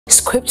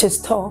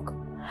Scriptures talk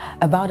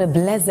about a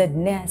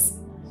blessedness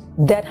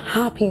that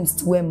happens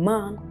to a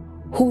man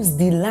whose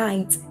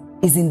delight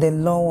is in the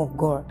law of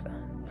God.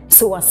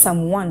 So as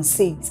Psalm 1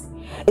 says,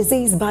 it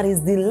says, but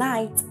his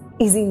delight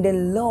is in the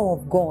law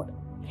of God,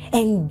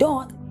 and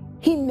doth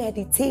he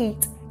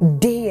meditate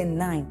day and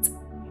night.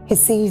 He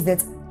says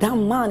that that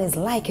man is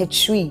like a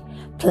tree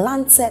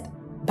planted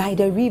by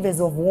the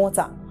rivers of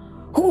water,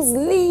 whose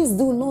leaves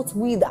do not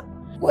wither,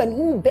 and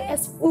who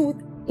bears fruit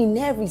in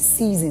every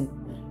season.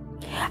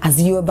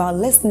 As you're about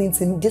listening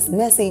to this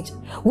message,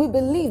 we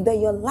believe that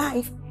your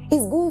life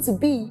is going to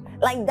be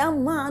like that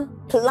man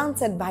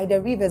planted by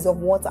the rivers of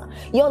water.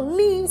 Your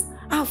leaves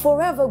are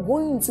forever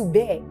going to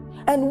bear.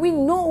 And we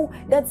know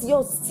that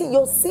your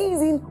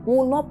season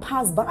will not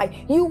pass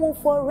by. You will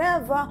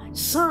forever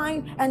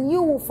shine and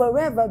you will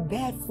forever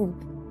bear fruit.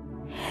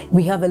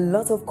 We have a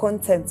lot of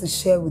content to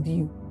share with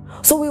you.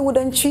 So we would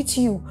entreat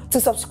you to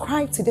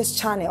subscribe to this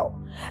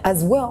channel,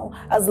 as well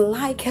as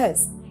like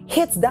us.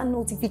 Hit that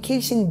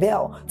notification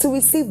bell to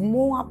receive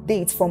more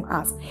updates from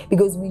us,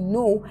 because we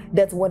know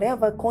that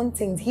whatever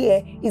content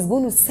here is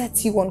going to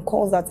set you on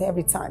course at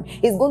every time.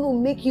 It's going to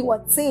make you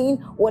attain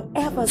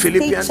whatever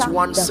Philippians stature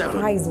 1:7. that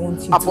Christ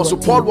wants you Apostle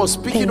to Paul attain. was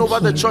speaking over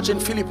the church in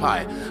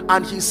Philippi,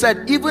 and he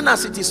said, even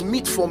as it is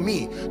meet for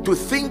me to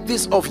think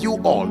this of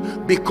you all,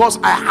 because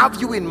I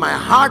have you in my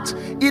heart,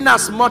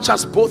 inasmuch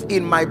as both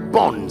in my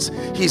bonds,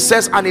 he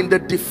says, and in the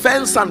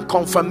defense and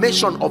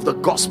confirmation of the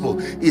gospel,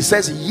 he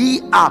says,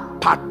 ye are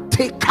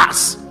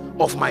partakers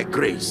of my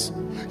grace.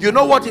 You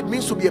know what it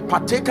means to be a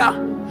partaker?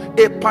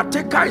 A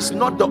partaker is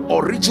not the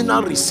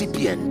original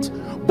recipient,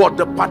 but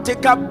the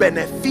partaker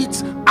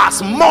benefits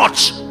as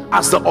much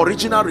as the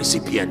original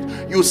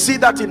recipient. You see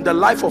that in the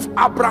life of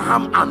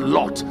Abraham and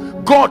Lot.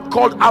 God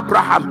called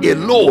Abraham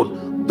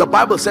alone. The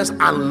Bible says,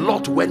 and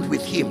Lot went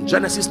with him.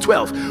 Genesis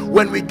 12.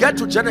 When we get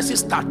to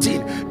Genesis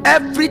 13,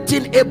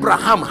 everything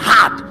Abraham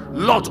had,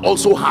 Lot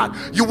also had.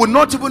 You will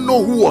not even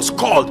know who was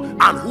called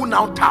and who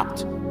now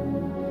tapped.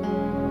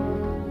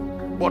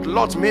 But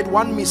Lot made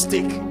one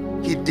mistake.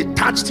 He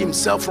detached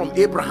himself from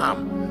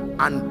Abraham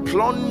and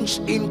plunged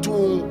into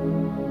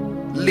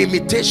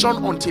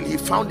limitation until he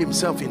found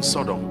himself in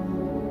Sodom.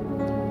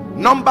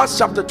 Numbers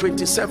chapter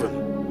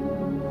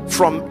 27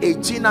 from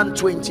 18 and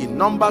 20.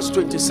 Numbers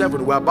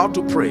 27, we're about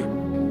to pray.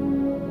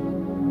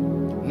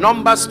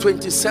 Numbers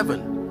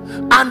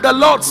 27. And the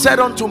Lord said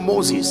unto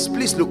Moses,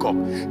 please look up,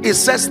 it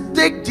says,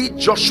 take thee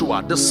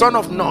Joshua the son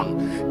of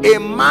Nun, a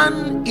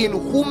man in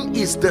whom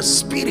is the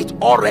Spirit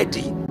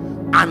already,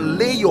 and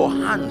lay your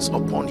hands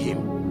upon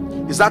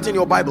him. Is that in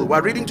your Bible?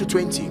 We're reading to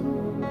 20.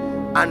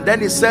 And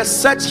then it says,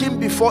 set him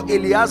before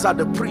Eleazar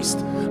the priest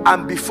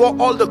and before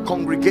all the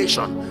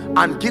congregation,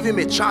 and give him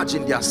a charge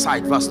in their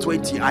sight. Verse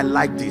 20. I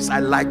like this. I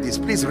like this.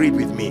 Please read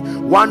with me.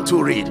 1,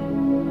 2, read.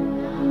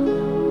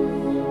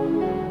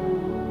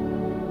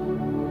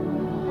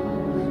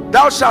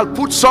 Thou shalt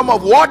put some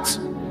of what?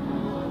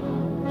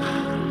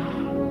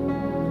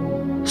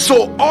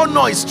 So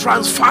honor is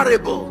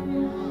transferable.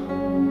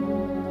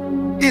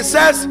 It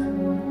says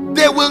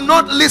they will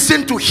not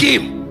listen to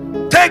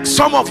him. Take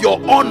some of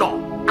your honor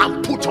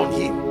and put on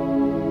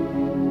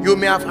him. You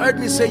may have heard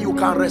me say you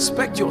can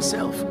respect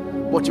yourself,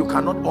 but you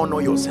cannot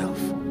honor yourself.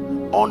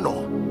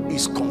 Honor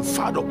is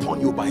conferred upon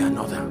you by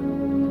another.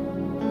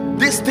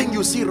 This thing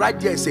you see right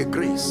there is a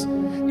grace.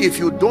 If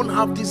you don't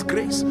have this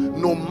grace,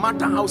 no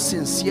matter how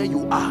sincere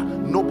you are,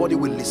 nobody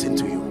will listen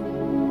to you.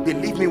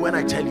 Believe me when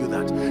I tell you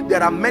that.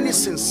 There are many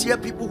sincere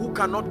people who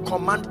cannot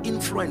command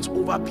influence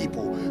over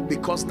people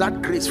because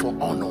that grace for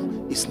honor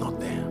is not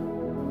there.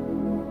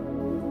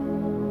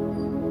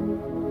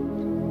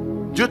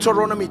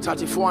 Deuteronomy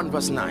 34 and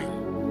verse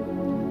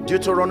 9.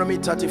 Deuteronomy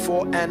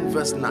 34 and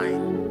verse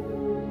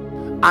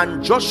 9.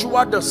 And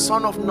Joshua the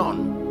son of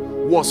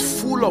Nun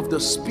was full of the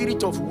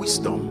spirit of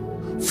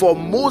wisdom, for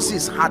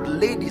Moses had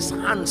laid his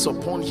hands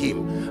upon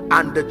him,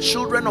 and the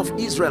children of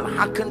Israel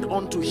hearkened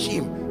unto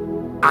him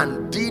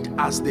and did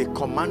as they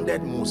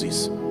commanded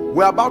Moses.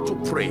 We're about to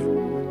pray.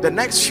 The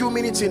next few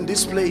minutes in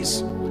this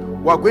place,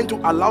 we're going to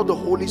allow the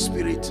Holy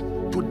Spirit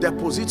to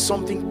deposit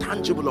something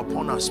tangible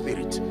upon our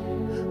spirit.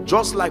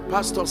 Just like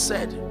Pastor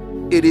said,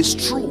 it is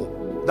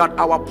true that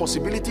our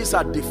possibilities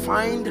are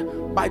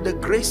defined by the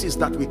graces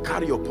that we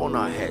carry upon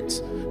our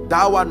heads.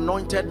 Thou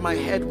anointed my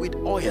head with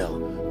oil,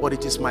 but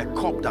it is my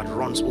cup that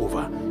runs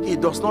over. He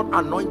does not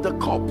anoint the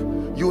cup.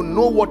 You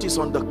know what is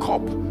on the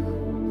cup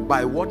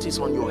by what is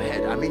on your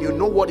head. I mean, you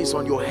know what is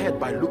on your head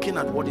by looking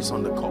at what is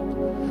on the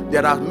cup.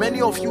 There are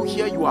many of you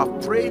here, you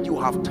have prayed, you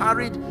have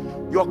tarried,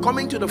 you're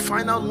coming to the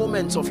final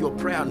moments of your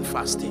prayer and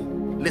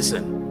fasting.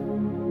 Listen,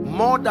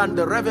 more than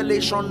the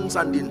revelations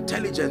and the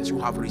intelligence you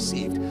have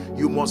received,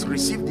 you must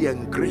receive the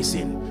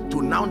engracing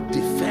to now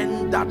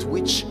defend that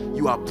which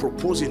you are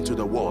proposing to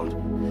the world.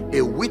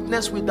 A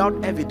witness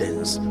without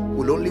evidence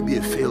will only be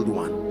a failed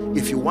one.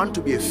 If you want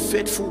to be a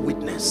faithful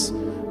witness,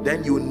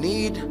 then you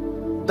need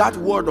that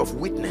word of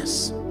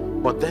witness,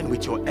 but then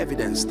with your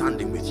evidence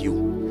standing with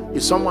you.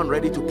 Is someone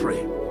ready to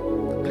pray?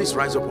 Please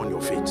rise up on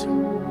your feet.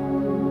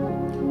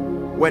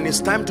 When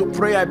it's time to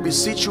pray, I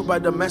beseech you by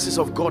the mercies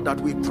of God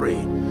that we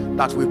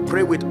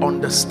pray with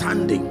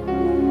understanding.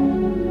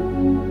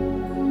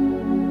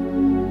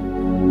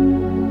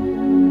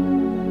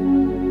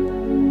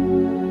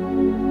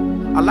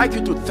 I'd like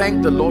you to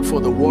thank the Lord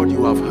for the word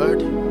you have heard.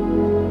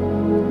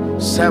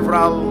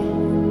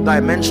 Several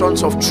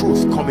dimensions of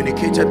truth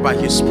communicated by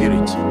His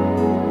Spirit.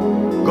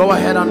 Go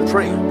ahead and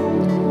pray.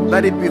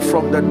 Let it be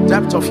from the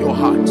depth of your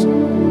heart.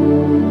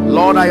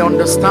 Lord, I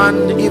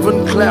understand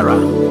even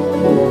clearer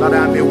that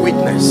I am a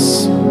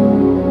witness.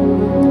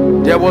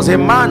 There was a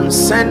man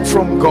sent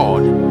from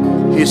God.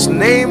 His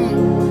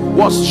name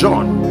was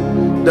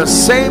John. The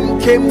same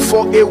came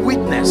for a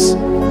witness,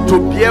 to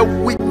bear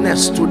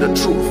witness to the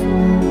truth,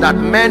 that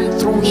men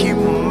through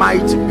him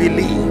might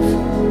believe.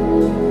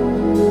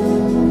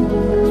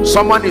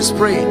 Someone is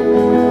praying.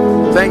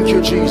 Thank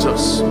you,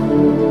 Jesus.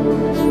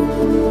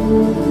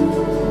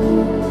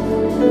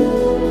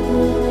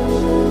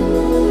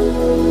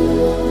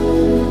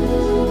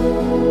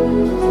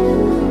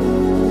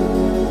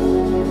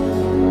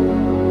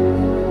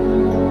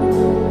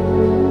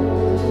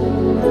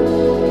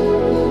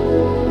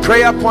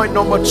 Prayer point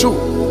number 2.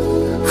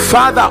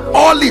 Father,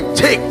 all it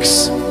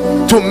takes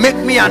to make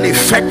me an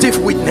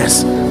effective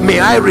witness, may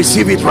I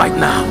receive it right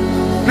now.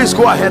 Please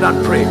go ahead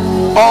and pray.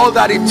 All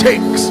that it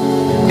takes.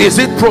 Is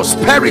it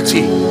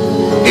prosperity?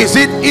 Is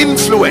it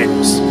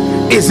influence?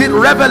 Is it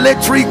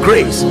revelatory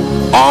grace?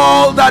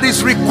 All that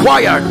is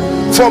required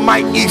for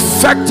my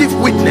effective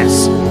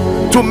witness,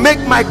 to make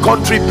my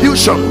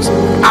contributions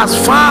as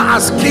far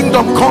as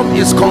kingdom come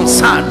is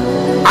concerned,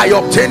 I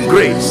obtain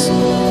grace.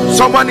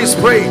 Someone is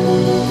praying.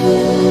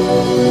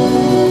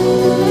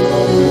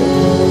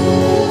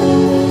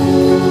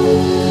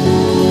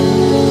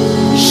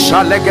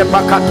 Shalege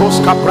bakatos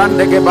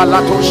kabrandege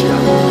balatosia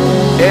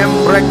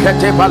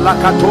embrekete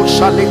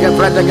balakatosha lige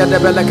vredege de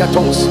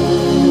belekatos.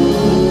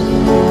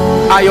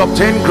 I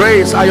obtain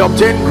grace. I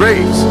obtain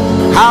grace.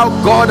 How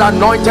God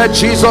anointed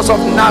Jesus of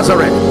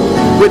Nazareth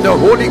with the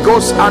Holy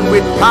Ghost and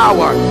with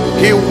power.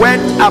 He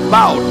went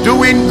about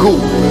doing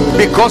good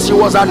because he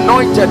was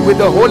anointed with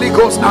the Holy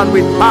Ghost and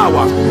with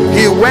power.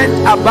 He went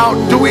about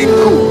doing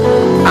good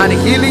and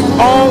healing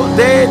all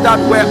they that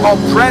were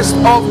oppressed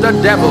of the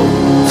devil,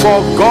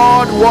 for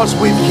God was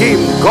with him.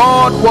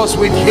 God was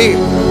with him.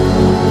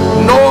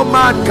 No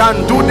man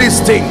can do these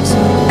things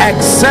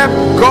except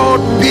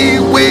God be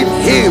with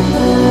him.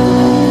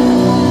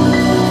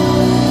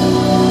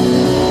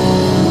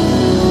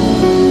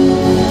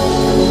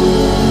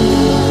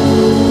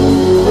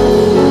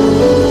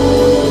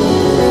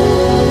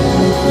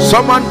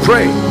 Someone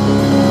pray.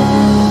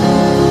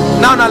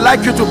 Now I'd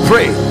like you to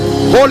pray.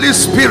 Holy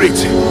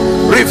Spirit,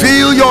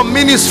 reveal your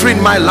ministry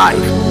in my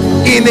life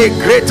in a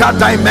greater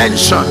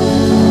dimension.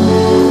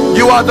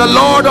 You are the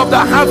Lord of the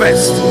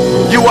harvest.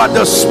 You are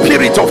the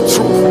Spirit of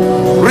truth.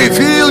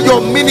 Reveal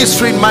your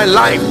ministry in my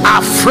life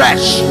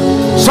afresh.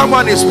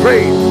 Someone is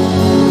praying.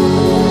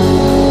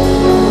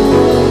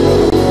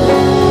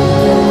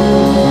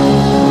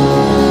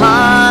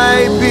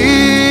 My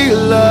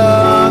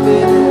beloved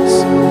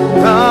is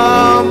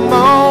the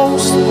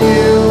most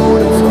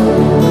beautiful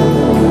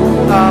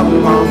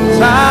among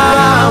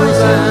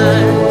thousands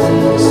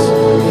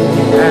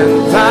and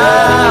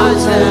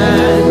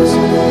thousands.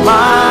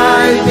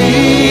 My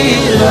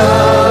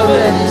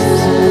beloved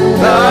is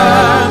the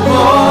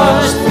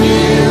most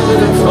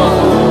beautiful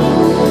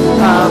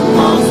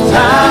among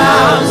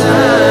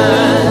thousands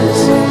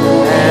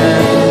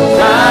and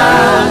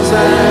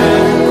thousands.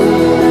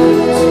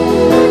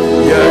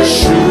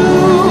 Yeshua.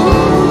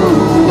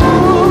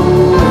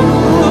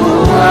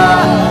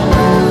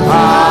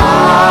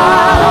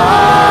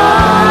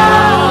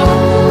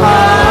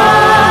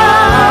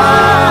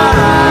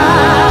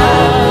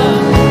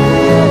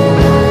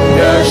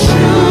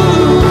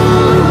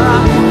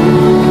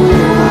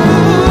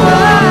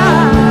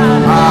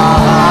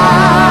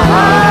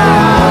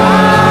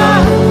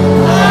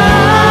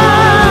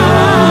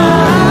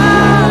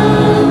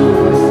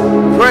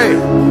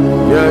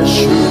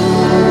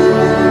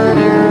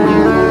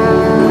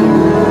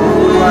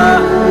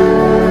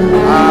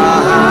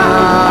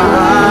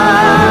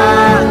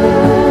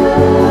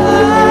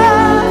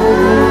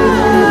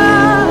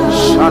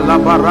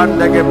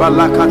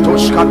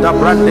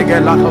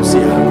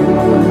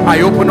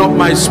 I open up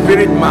my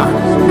spirit man,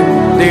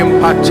 the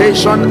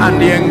impartation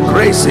and the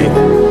engracing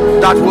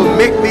that will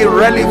make me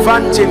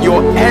relevant in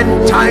your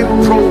end time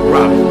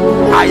program.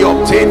 I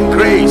obtain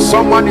grace.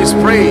 Someone is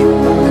praying.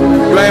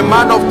 You are a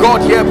man of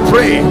God here.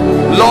 Pray,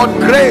 Lord,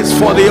 grace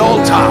for the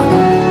altar,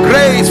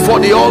 grace for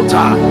the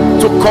altar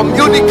to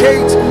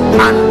communicate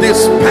and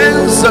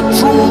dispense the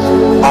truth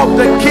of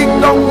the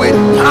kingdom with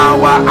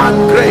power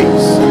and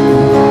grace.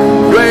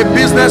 You're a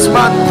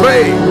businessman,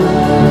 pray.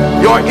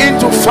 You're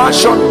into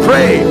fashion,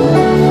 pray.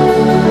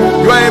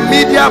 You're a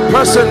media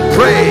person,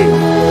 pray.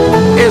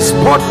 A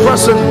sport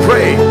person,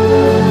 pray.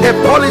 A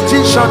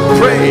politician,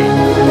 pray.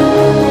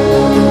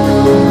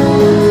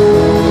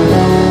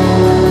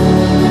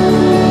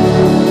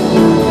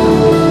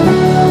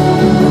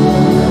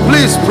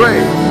 Please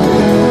pray.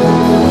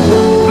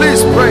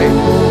 Please pray.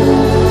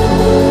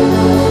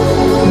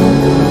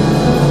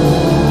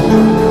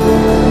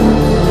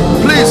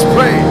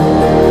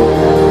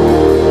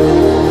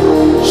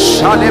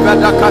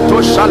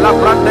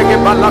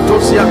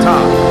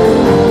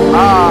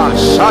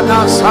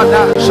 Shada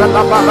Sada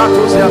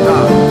Shalabaratos.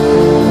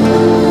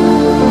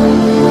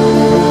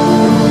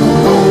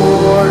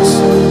 Yours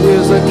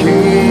is the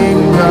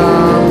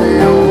kingdom,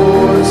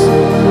 yours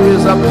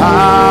is the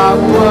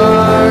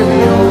power,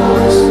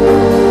 yours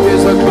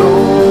is the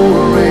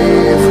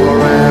glory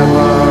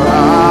forever.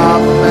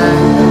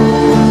 Amen.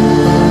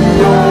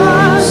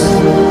 Yours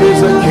is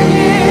the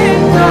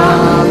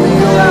kingdom,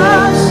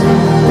 yours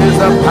is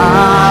the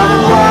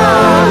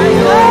power,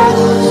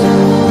 yours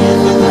is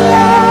the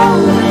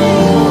glory.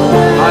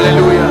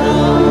 Hallelujah.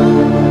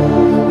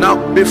 Now,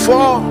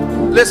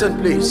 listen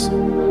please.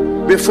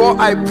 Before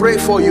I pray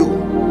for you,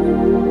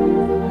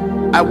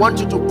 I want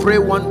you to pray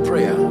one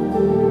prayer.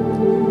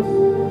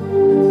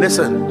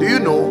 Listen, do you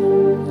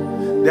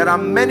know there are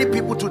many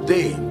people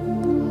today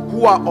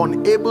who are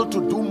unable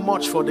to do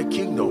much for the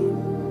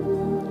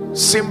kingdom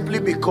simply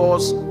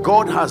because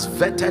God has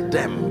vetted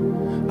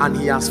them and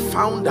he has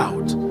found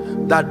out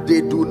that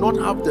they do not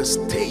have the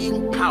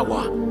staying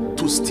power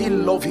to still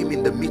love him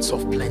in the midst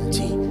of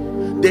plenty.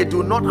 They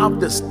do not have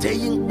the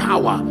staying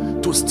power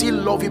to still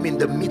love him in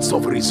the midst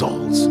of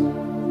results.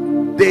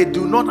 They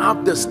do not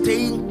have the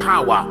staying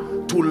power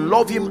to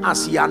love him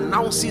as he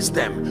announces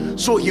them.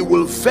 So he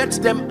will vet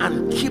them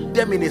and keep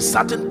them in a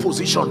certain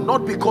position,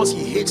 not because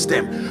he hates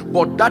them,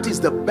 but that is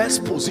the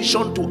best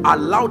position to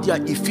allow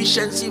their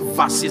efficiency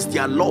versus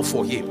their love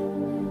for him.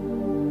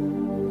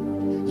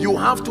 You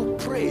have to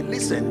pray.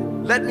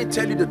 Listen, let me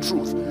tell you the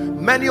truth.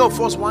 Many of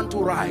us want to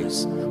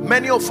rise.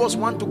 Many of us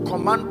want to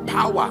command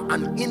power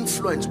and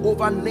influence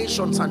over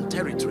nations and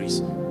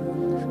territories.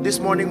 This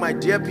morning, my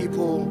dear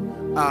people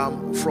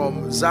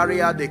from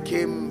Zaria, they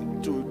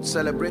came to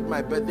celebrate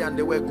my birthday and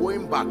they were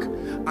going back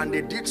and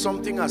they did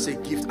something as a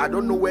gift. I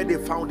don't know where they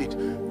found it.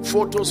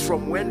 Photos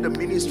from when the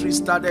ministry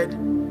started,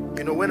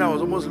 you know, when I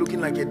was almost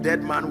looking like a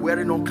dead man,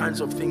 wearing all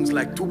kinds of things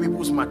like two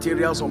people's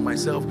materials on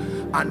myself,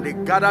 and they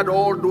gathered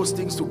all those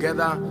things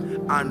together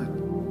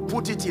and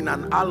put it in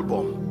an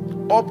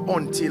album up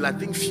until I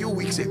think few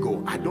weeks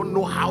ago. I don't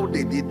know how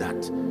they did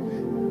that.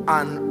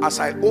 And as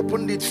I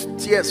opened it,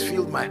 tears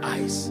filled my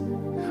eyes.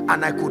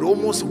 And I could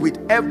almost, with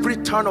every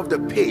turn of the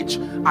page,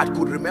 I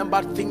could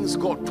remember things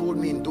God told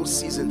me in those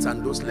seasons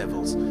and those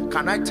levels.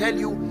 Can I tell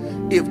you,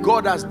 if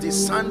God has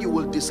discerned you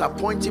will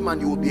disappoint him and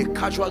you will be a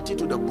casualty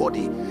to the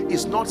body,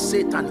 it's not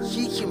Satan.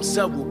 He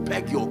himself will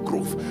peg your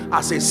growth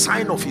as a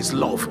sign of his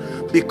love,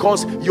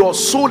 because your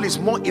soul is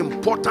more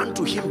important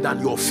to him than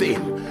your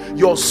fame.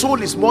 Your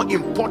soul is more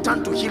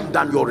important to him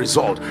than your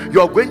result.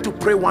 You're going to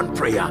pray one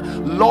prayer: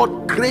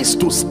 Lord, grace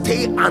to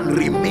stay and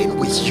remain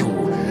with you.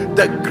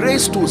 The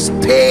grace to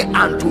stay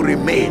and to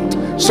remain.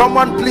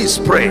 Someone please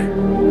pray.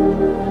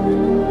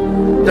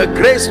 The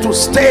grace to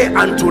stay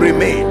and to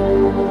remain.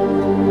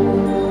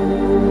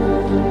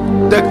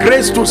 The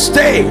grace to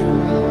stay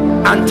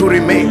and to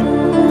remain.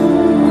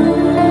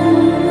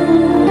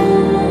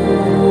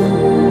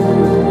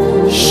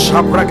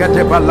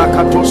 Shabragate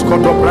balakatos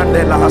koto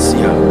brande la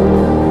hasia.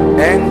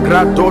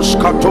 Engrados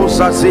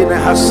katoza zine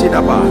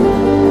hasidaba.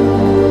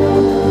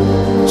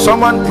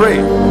 Someone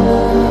pray.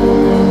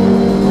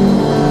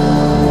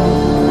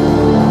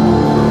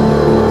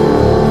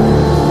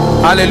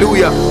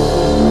 Hallelujah.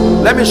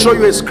 Let me show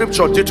you a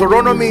scripture.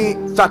 Deuteronomy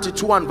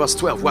 32 and verse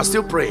 12. We're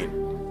still praying.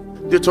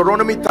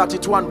 Deuteronomy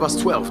 32 and verse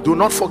 12. Do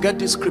not forget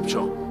this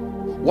scripture.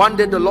 One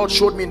day the Lord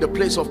showed me in the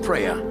place of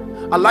prayer.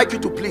 I'd like you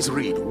to please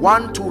read.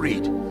 1, 2,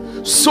 read.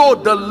 So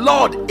the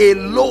Lord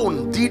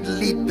alone did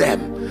lead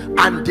them,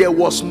 and there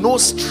was no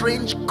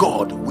strange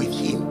God with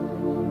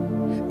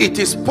him. It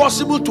is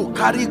possible to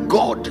carry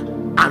God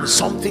and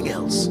something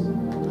else,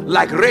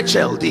 like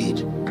Rachel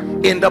did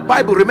in the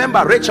Bible.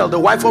 Remember Rachel, the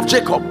wife of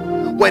Jacob?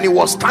 When it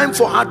was time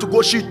for her to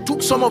go, she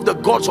took some of the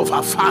gods of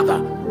her father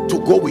to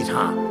go with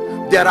her.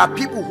 There are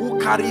people who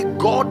carry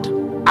God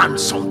and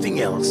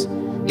something else.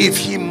 If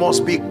he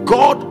must be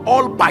God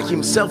all by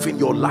himself in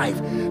your life,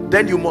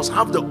 then you must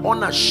have the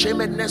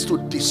unashamedness to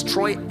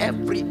destroy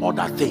every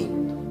other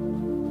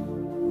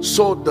thing.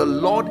 So the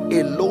Lord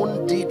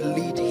alone did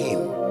lead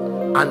him,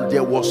 and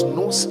there was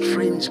no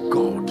strange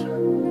God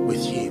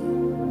with him.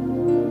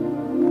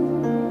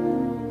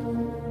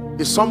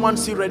 Is someone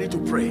still ready to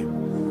pray?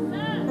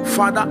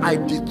 Father, I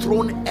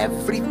dethrone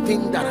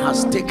everything that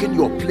has taken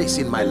your place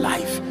in my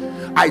life.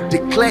 I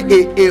declare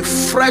a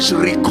fresh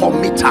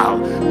recommittal.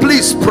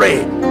 Please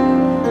pray.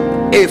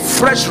 A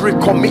fresh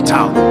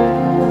recommittal.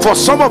 For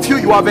some of you,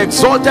 you have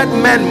exalted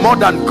men more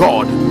than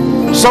God.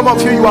 Some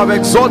of you, you have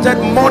exalted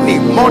money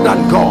more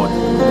than God.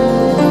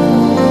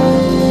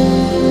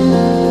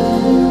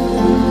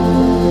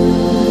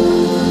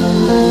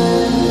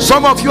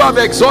 Some of you have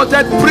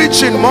exalted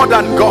preaching more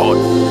than God.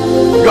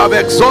 You have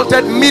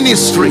exalted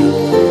ministry.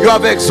 You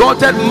have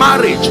exalted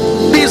marriage,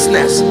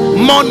 business,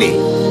 money.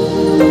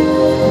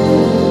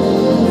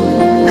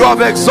 You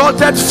have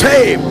exalted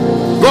fame.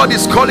 God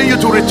is calling you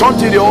to return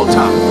to the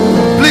altar.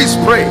 Please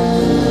pray.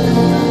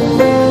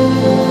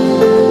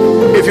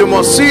 If you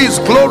must see his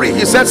glory,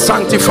 he said,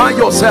 sanctify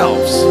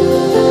yourselves.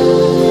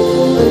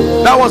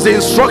 That was the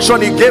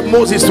instruction he gave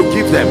Moses to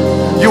give them.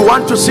 You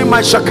want to see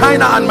my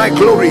Shekinah and my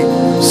glory?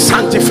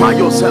 Sanctify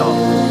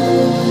yourself.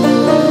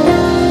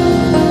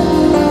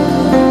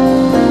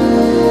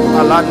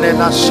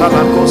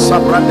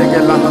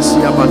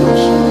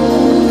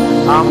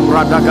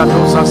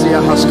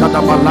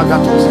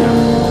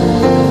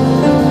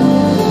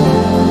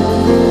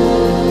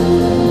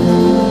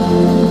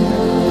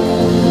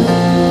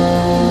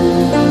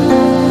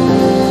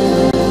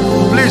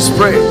 Please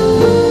pray.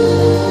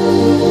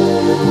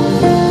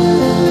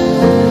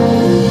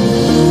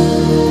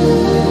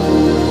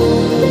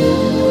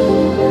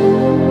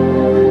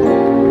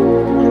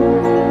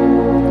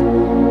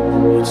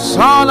 It's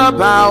all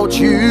about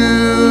you,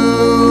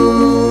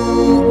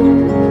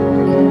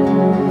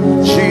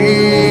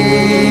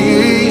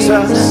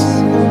 Jesus.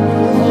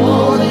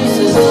 All this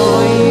is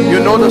for you. You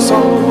know the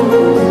song?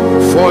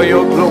 For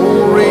your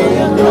glory,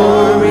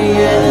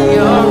 and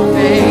your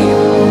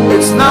fame.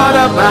 it's not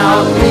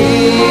about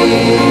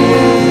me,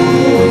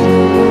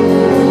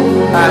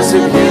 As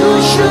if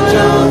you should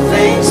do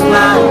things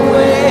my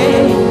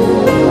way.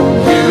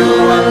 You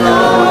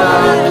alone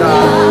are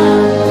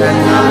God,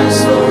 and I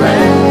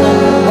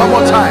surrender. One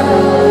more time.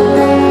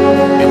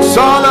 It's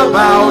all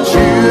about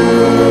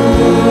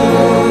you,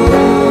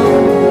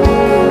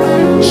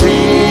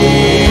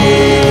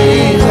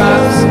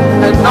 Jesus,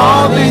 and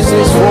all this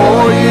is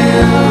for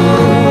you.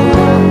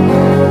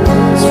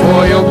 It's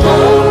for your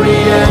glory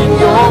and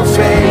your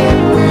fame.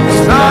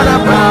 It's not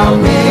about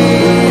me,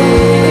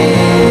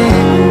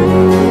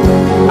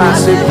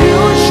 as if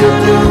you should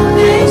do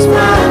things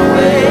my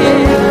way.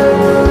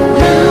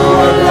 You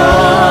alone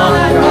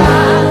are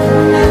God,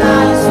 and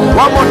I surrender.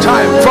 One more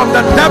time, from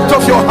the depth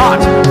of your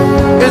heart.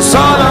 It's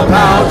all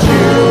about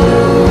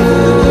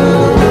you,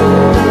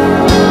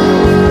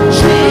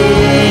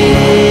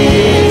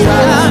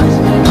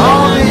 Jesus.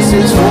 All this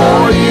is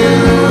for you.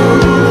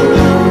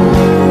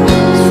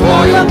 It's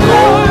for your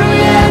glory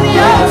and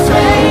your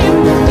fame.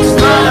 It's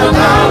not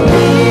about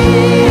me,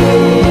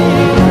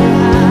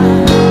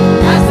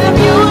 As if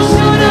you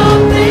should do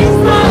things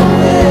my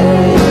way.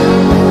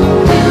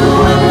 You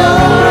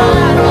alone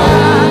are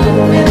God,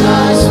 and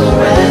I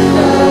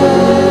surrender.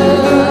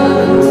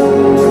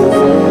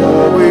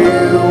 for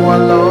you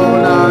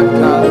alone are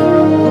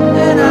God.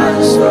 And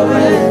I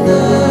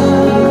surrender.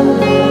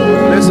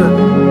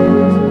 Listen,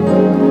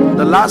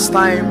 the last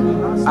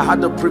time I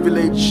had the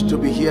privilege to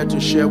be here to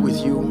share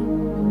with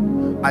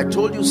you, I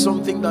told you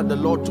something that the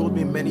Lord told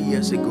me many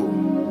years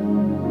ago.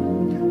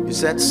 He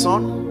said,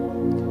 son,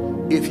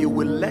 if you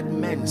will let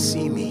men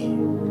see me,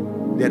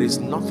 there is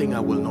nothing I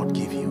will not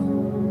give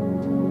you.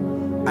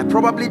 I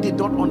probably did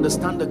not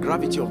understand the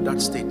gravity of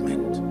that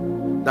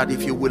statement, that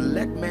if you will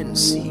let men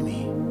see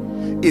me,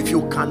 if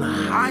you can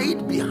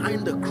hide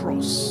behind the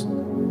cross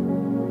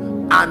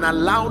and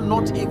allow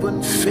not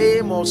even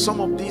fame or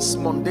some of these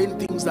mundane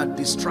things that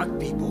distract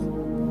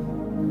people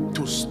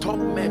to stop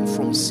men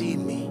from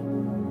seeing me.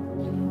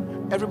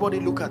 Everybody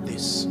look at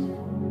this.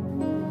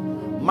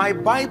 My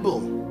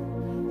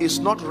Bible is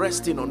not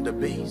resting on the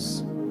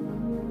base.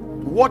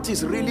 What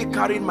is really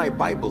carrying my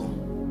Bible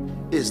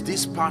is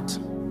this part.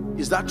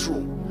 Is that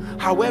true?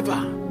 However,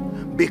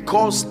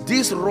 because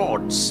these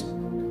rods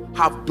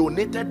have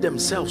donated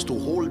themselves to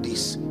hold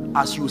this,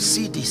 as you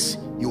see this,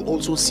 you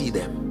also see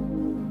them.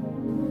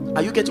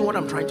 Are you getting what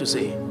I'm trying to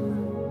say?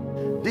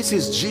 This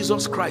is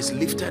Jesus Christ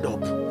lifted up,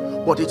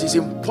 but it is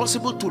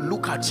impossible to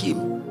look at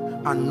him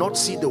and not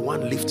see the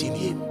one lifting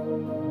him.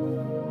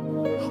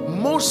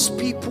 Most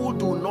people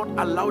do not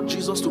allow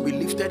Jesus to be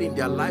lifted in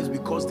their lives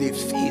because they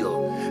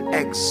feel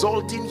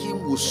exalting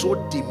him will so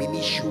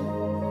diminish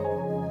you.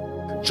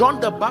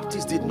 John the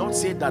Baptist did not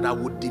say that I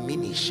would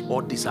diminish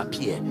or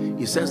disappear.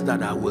 He says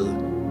that I will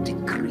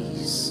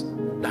decrease,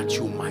 that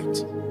you might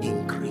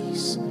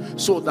increase.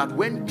 So that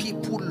when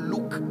people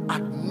look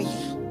at me,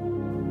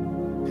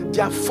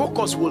 their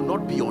focus will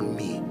not be on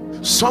me.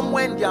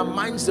 Somewhere in their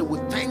minds they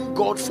will thank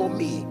God for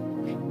me.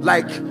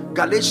 Like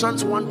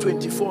Galatians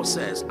 1:24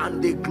 says,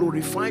 and they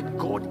glorified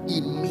God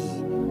in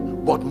me.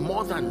 But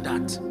more than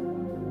that,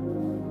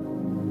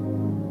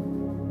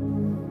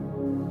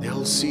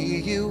 they'll see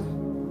you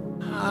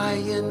high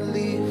and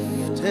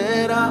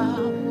lifted up.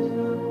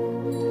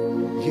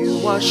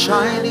 You are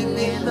shining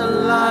in the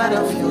light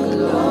of your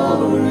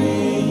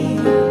glory.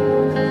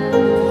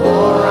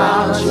 Pour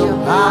out your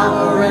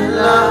power and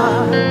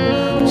love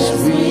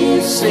as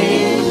we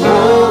sing,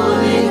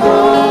 holy,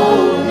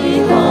 holy,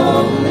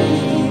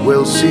 holy.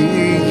 We'll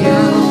see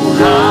you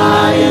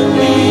high and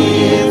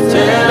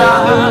lifted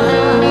up,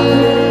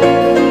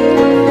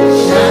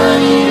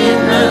 shining in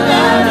the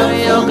light of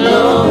your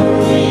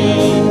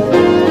glory.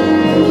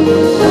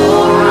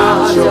 Pour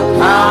out your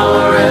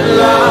power and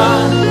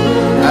love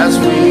as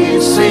we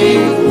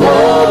sing,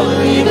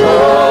 holy,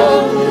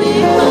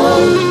 holy,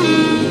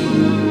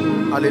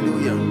 holy.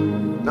 Hallelujah.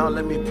 Now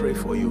let me pray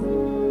for you.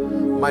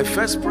 My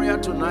first prayer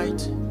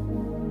tonight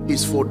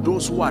is for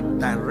those who are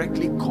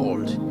directly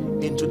called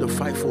into the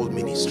fivefold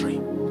ministry.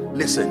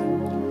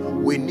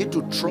 Listen, we need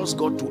to trust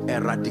God to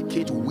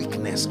eradicate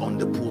weakness on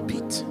the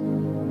pulpit.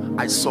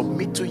 I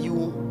submit to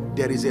you,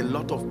 there is a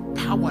lot of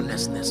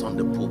powerlessness on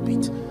the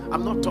pulpit.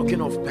 I'm not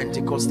talking of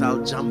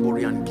Pentecostal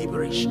jamboree and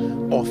gibberish.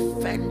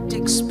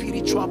 Authentic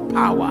spiritual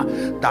power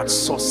that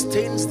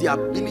sustains the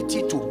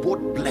ability to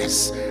both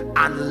bless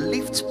and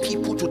lift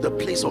people to the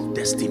place of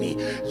destiny.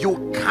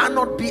 You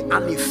cannot be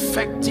an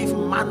effective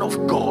man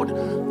of God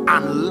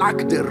and lack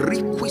the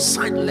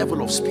requisite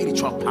level of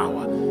spiritual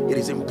power. It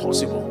is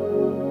impossible.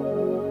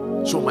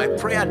 So my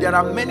prayer, there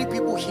are many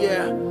people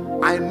here,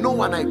 I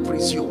know and I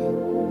presume,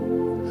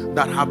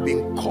 that have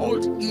been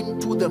called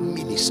into the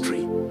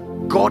ministry.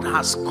 God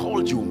has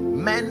called you,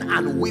 men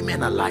and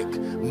women alike,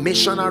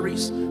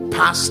 missionaries,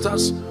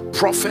 pastors,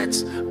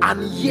 prophets,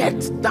 and yet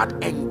that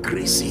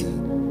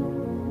engracing.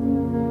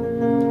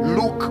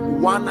 Luke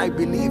 1, I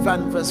believe,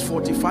 and verse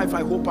 45,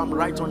 I hope I'm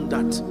right on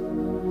that.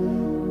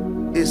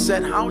 It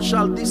said, how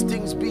shall these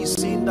things be,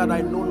 seeing that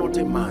I know not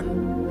a man?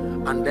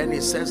 And then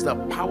it says, the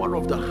power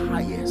of the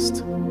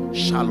highest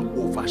shall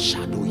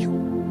overshadow you.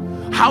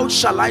 How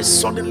shall I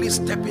suddenly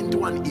step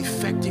into an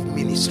effective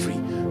ministry?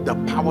 The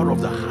power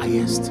of the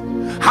highest.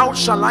 How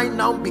shall I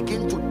now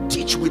begin to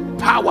teach with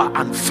power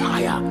and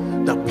fire?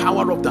 The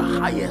power of the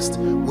highest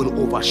will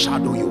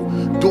overshadow you.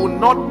 Do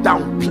not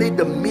downplay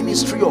the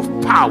ministry of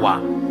power,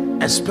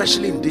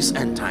 especially in this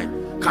end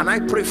time. Can I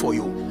pray for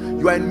you?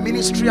 You are in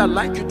ministry. I'd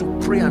like you to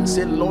pray and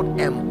say, Lord,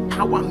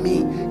 empower me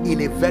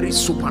in a very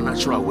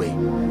supernatural way.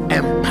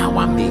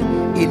 Empower me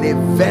in a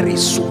very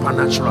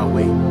supernatural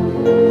way.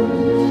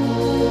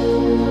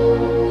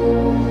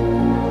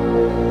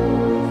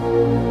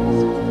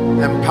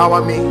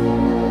 Empower me.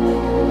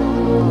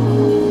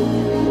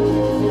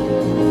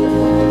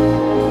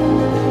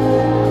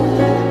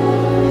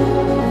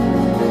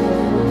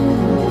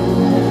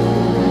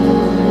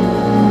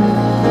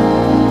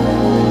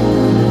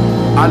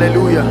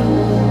 Hallelujah.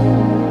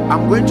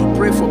 I'm going to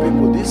pray for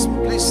people.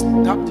 Please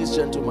tap this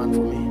gentleman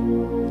for me.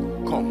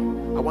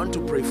 Come, I want to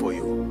pray for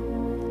you.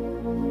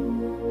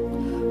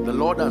 The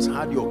Lord has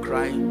heard your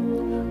cry,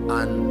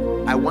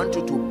 and I want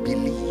you to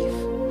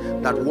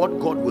believe that what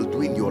God will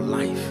do in your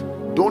life,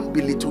 don't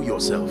belittle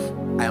yourself.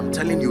 I am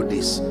telling you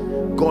this,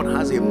 God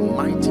has a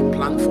mighty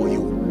plan for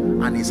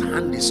you, and his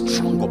hand is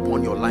strong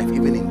upon your life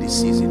even in this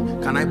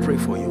season. Can I pray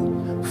for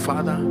you?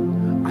 Father,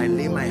 I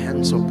lay my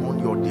hands upon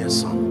your dear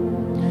son.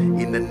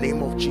 In the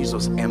name of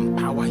Jesus,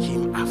 empower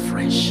him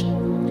afresh.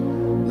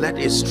 Let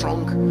a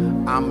strong,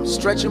 I'm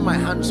stretching my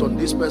hands on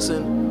this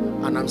person,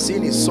 and I'm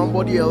seeing is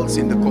somebody else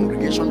in the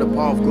congregation. The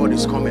power of God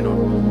is coming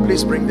on.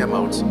 Please bring them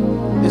out.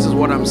 This is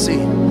what I'm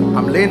seeing.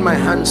 I'm laying my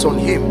hands on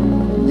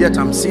him, yet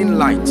I'm seeing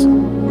light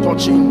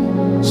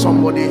touching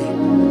somebody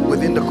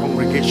within the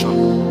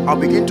congregation. I'll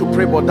begin to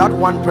pray, but that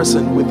one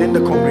person within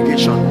the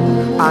congregation,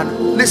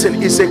 and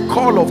listen, it's a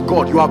call of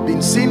God. You have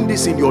been seeing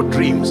this in your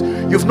dreams.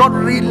 You've not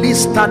really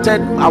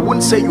started, I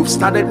wouldn't say you've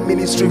started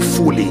ministry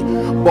fully,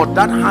 but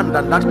that hand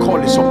and that call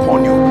is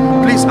upon you.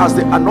 Please, as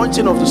the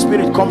anointing of the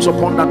Spirit comes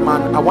upon that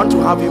man, I want to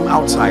have him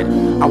outside.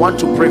 I want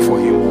to pray for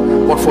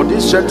him. But for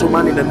this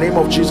gentleman, in the name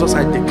of Jesus,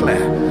 I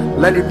declare,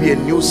 let it be a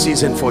new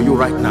season for you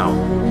right now.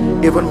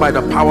 Even by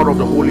the power of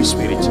the Holy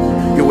Spirit,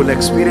 you will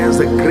experience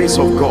the grace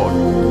of God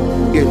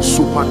in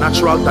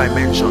supernatural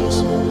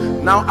dimensions.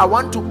 Now I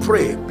want to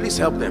pray. Please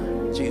help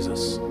them,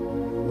 Jesus.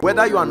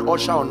 Whether you're an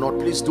usher or not,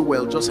 please do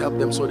well. Just help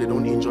them so they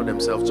don't injure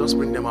themselves. Just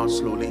bring them out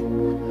slowly.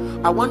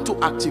 I want to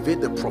activate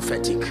the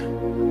prophetic.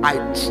 I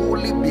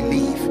truly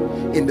believe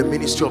in the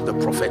ministry of the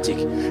prophetic.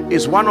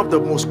 It's one of the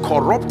most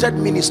corrupted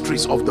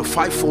ministries of the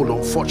fivefold,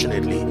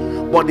 unfortunately.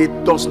 But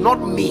it does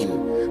not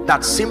mean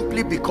that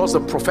simply because the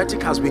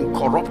prophetic has been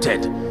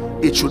corrupted,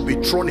 it should be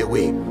thrown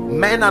away.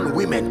 Men and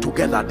women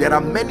together, there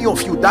are many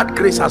of you, that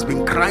grace has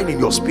been crying in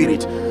your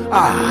spirit.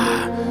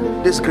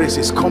 This grace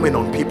is coming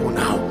on people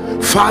now.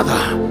 Father,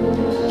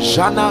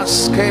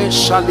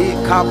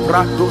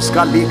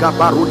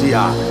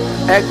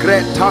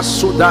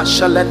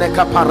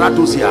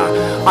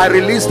 I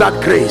release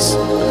that grace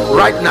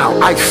right now.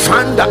 I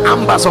fan the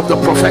ambers of the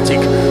prophetic.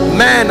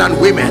 Men and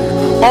women,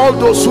 all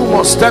those who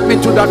must step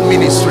into that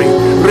ministry,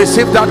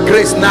 receive that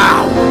grace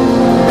now.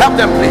 Help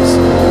them, please.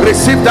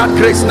 Receive that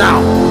grace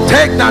now.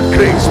 Take that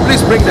grace.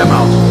 Please bring them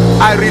out.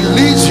 I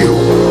release you.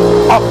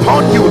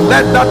 Upon you,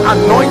 let that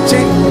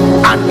anointing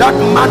and that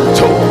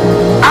mantle,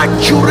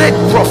 accurate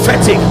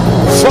prophetic,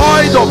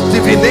 void of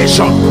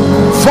divination,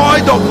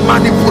 void of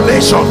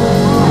manipulation,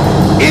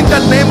 in the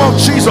name of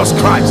Jesus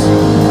Christ,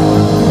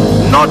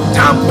 not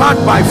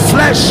tampered by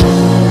flesh.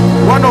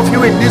 One of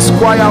you in this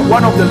choir,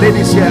 one of the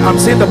ladies here, I'm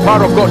seeing the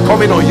power of God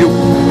coming on you.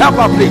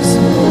 Help her, please.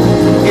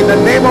 In the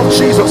name of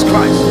Jesus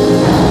Christ.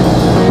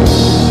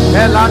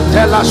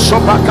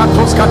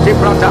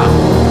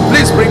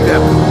 Please bring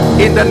them.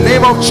 In the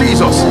name of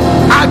Jesus.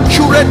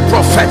 Accurate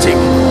prophetic,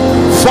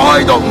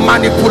 void of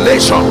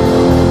manipulation.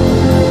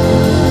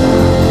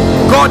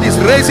 God is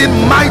raising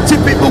mighty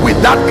people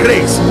with that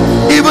grace,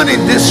 even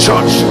in this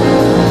church.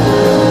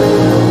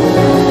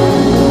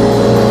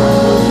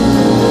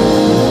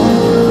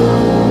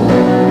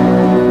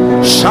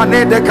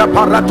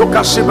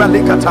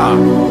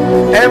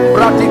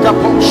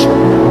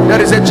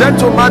 There is a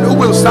gentleman who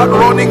will start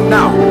running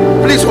now.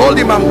 Please hold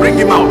him and bring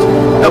him out.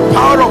 The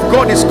power of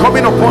God is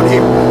coming upon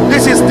him.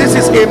 This is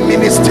a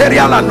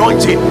ministerial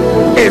anointing.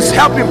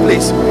 Help him,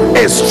 please.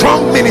 A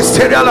strong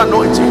ministerial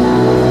anointing.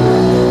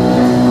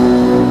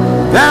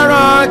 There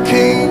are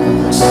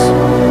kings,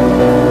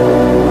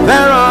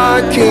 there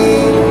are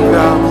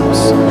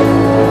kingdoms,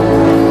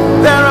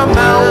 there are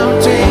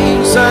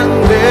mountains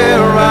and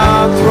there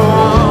are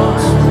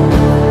thrones.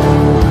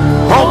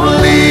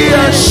 Only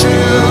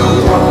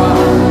Yeshua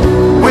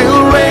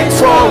will reign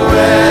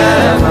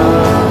forever.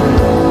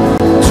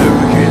 To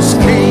his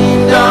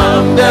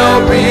kingdom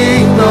there'll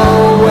be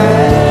no end.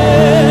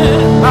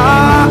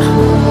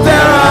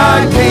 There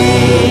are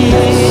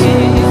kings,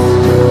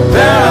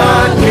 there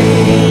are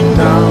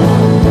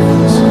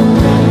kingdoms,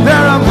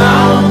 there are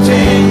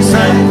mountains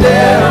and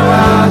there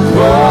are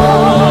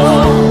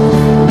thrones.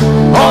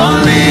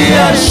 Only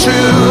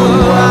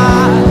Yeshua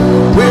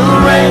will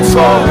reign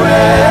forever.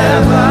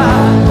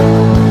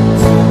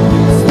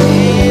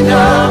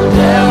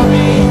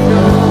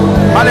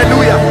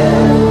 Hallelujah.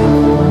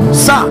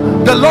 Sir,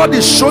 the Lord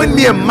is showing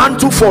me a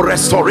mantle for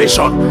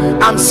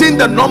restoration. I'm seeing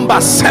the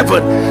number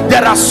 7.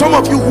 There are some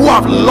of you who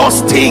have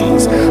lost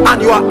things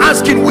and you are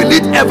asking, will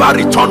it ever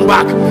return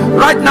back?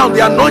 Right now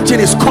the anointing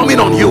is coming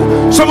on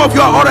you. Some of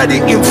you are already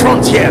in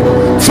front here.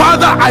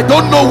 Father, I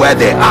don't know where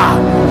they are.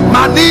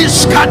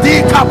 Manish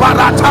Kadika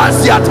Barata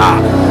Ziata.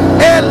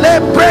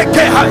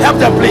 Help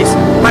them, please.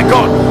 My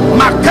God.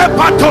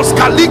 Makepatos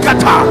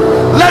Kalikata.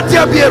 Let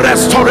there be a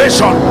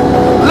restoration.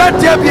 Let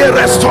there be a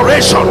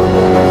restoration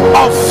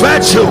of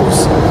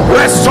virtues,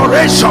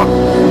 restoration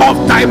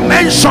of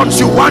dimensions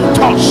you once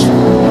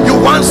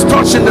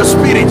touched, in the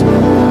spirit,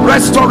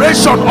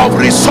 restoration of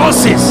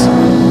resources,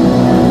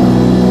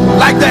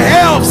 like the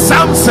hair of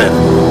Samson.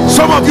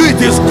 Some of you,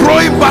 it is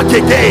growing back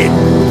again.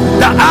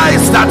 The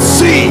eyes that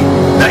see,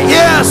 the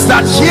ears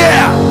that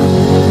hear,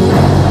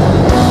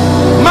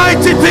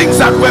 mighty things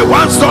that were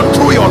once done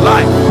through your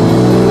life.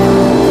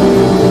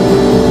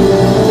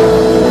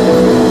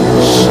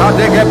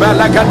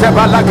 Balakate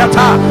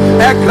balakata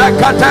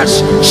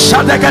ekrakatesh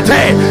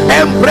shadegate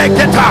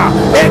embreketa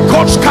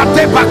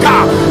ekochkate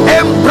baka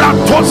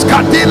embratos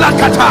kadila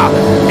kata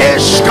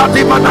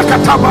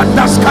eshkadimanakata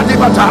bandas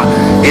kadibata.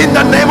 In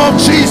the name of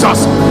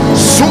Jesus,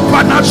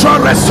 supernatural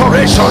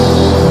restoration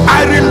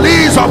I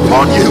release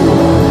upon you.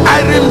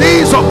 I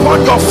release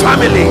upon your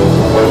family.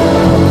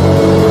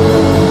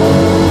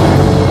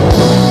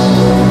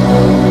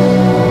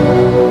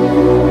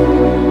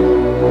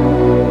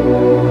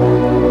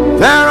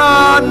 There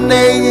are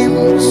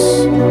names,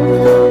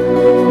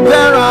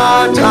 there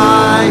are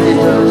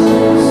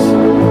titles,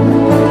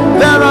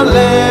 there are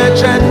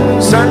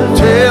legends and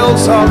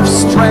tales of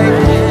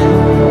strength,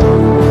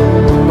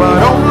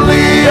 but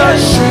only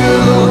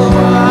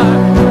Yeshua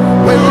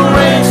will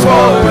reign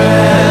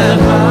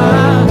forever.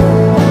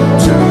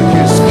 To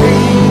his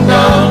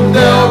kingdom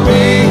there'll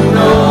be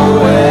no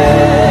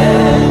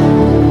end.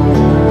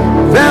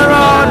 There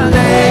are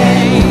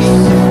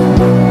names,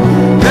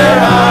 there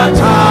are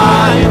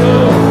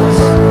titles,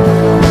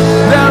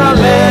 there are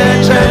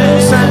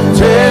legends and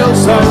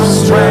tales of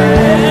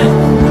strength,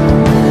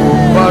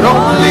 but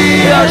only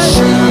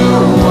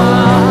Yeshua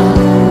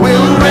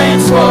will reign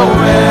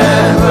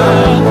forever.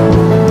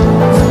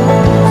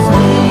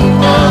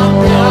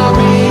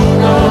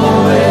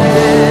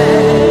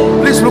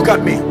 Please look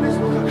at me.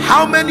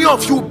 How many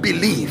of you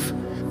believe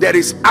there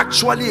is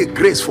actually a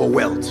grace for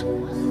wealth?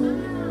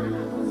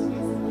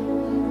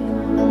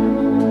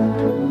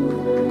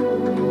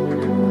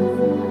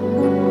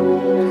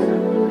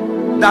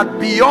 That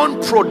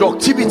beyond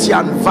productivity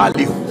and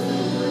value,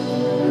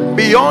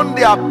 beyond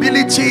the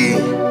ability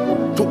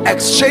to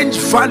exchange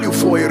value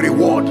for a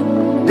reward,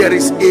 there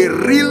is a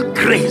real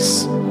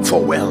grace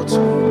for wealth.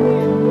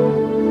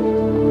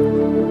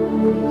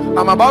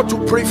 I'm about to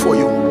pray for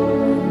you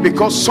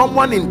because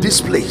someone in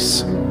this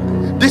place,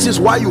 this is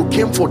why you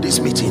came for this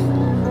meeting,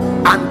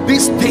 and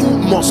this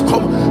thing must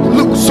come.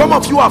 Look, some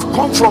of you have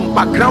come from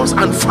backgrounds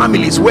and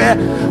families where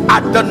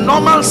at the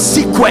normal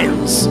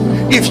sequence,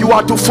 if you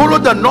are to follow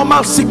the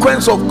normal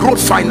sequence of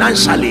growth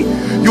financially,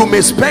 you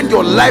may spend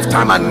your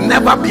lifetime and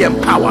never be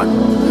empowered.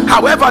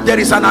 However, there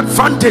is an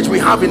advantage we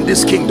have in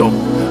this kingdom.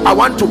 I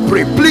want to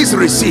pray. Please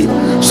receive.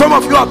 Some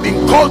of you have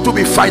been called to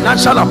be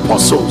financial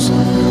apostles.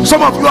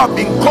 Some of you have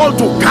been called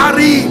to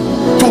carry,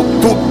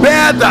 to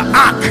bear the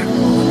ark.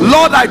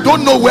 Lord, I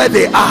don't know where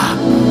they are,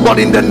 but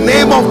in the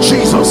name of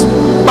Jesus,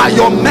 by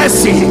your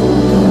mercy,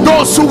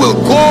 those who will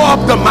go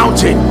up the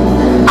mountain,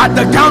 at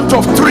the count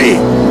of 3,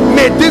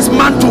 may this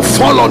mantle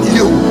fall on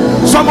you.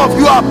 Some of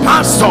you are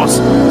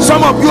pastors,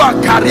 some of you are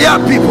career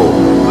people.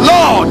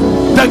 Lord,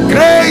 the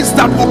grace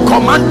that will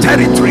command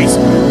territories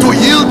to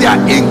yield their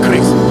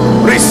increase,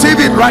 receive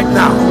it right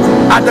now.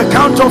 At the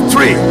count of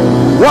 3,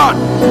 1,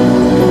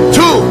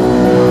 2,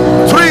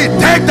 3.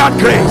 Take that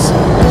grace.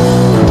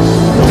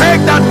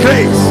 Take that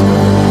grace.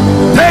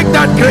 Take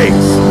that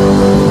grace.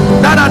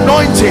 That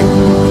anointing.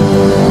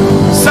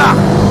 Sir,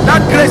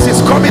 that grace is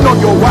coming on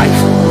your wife.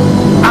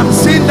 I'm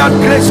seeing that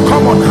grace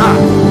come on her.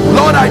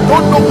 Lord, I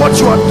don't know what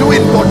you are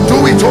doing, but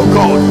do it, oh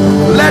God.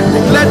 Let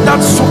that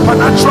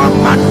supernatural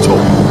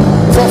mantle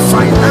for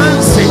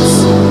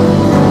finances,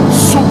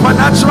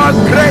 supernatural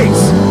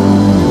grace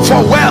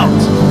for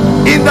wealth,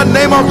 in the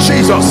name of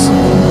Jesus.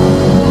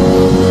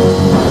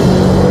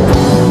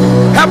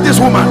 Help this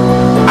woman.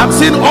 I'm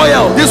seeing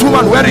oil. This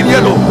woman wearing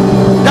yellow,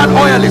 that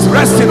oil is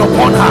resting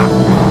upon her.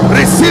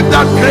 Receive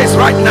that grace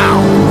right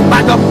now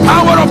by the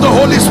power of the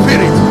Holy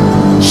Spirit.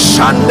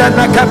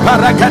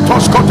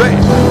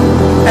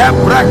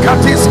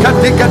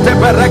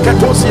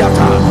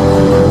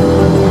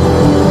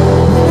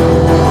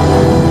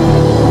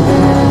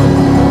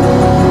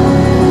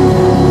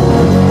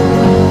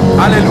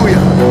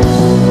 Hallelujah.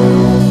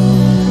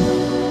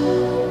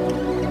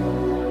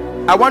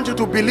 I want you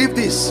to believe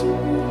this,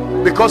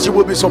 because you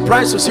will be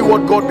surprised to see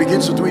what God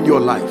begins to do in your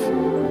life.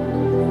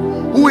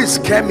 Who is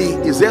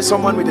Kemi? Is there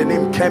someone with the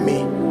name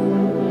Kemi?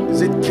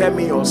 Is it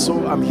Kemi or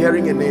so? I'm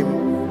hearing a name.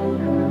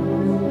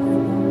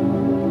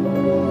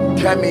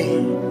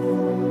 Kemi.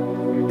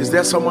 Is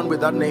there someone with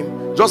that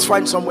name? Just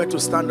find somewhere to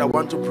stand. I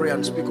want to pray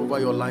and speak over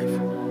your life.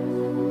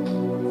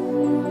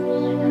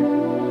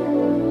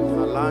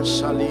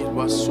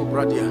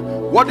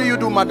 What do you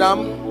do,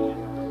 madam?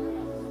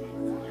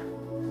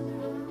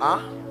 Huh?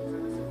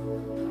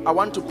 I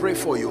want to pray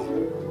for you.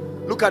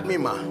 Look at me,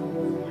 ma.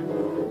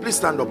 Please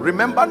stand up.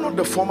 Remember not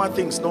the former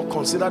things, nor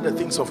consider the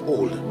things of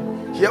old.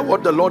 Hear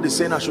what the Lord is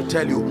saying I should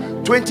tell you.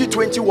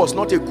 2020 was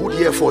not a good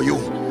year for you.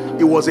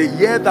 It was a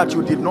year that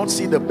you did not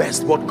see the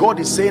best, but God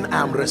is saying,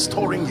 I am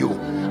restoring you.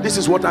 This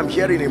is what I'm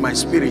hearing in my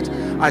spirit.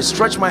 I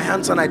stretch my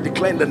hands and I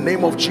declare in the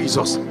name of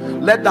Jesus,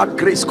 let that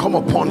grace come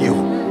upon you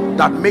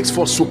that makes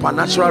for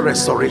supernatural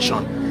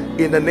restoration.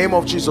 In the name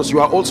of Jesus. You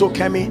are also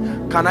Kemi.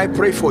 Can I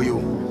pray for you?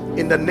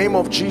 In the name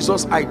of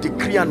Jesus, I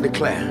decree and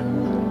declare.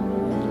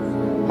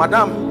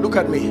 Madam, look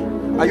at me.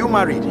 Are you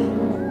married?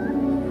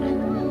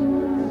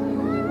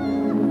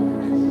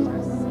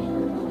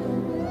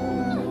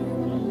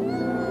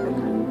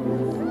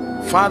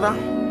 Father,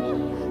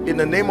 in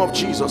the name of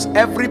Jesus,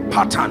 every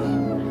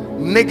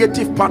pattern,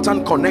 negative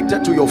pattern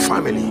connected to your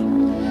family,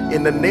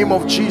 in the name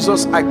of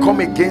Jesus, I come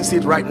against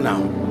it right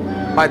now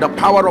by the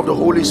power of the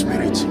Holy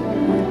Spirit.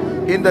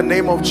 In the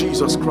name of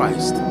Jesus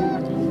Christ.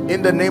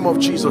 In the name of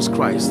Jesus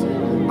Christ.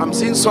 I'm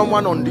seeing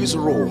someone on this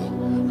row.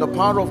 The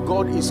power of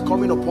God is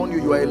coming upon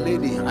you. You are a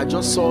lady. I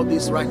just saw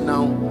this right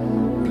now.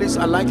 Please,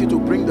 I'd like you to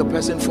bring the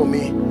person for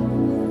me.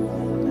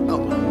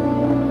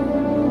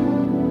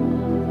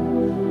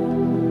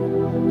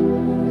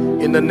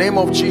 In the name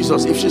of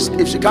Jesus, if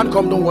she can't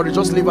come, don't worry,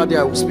 just leave her there.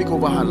 I will speak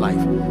over her life.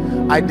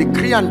 I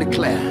decree and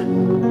declare,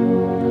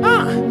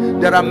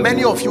 there are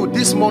many of you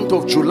this month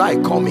of July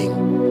coming.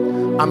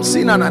 I'm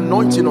seeing an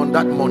anointing on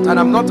that month, and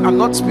I'm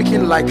not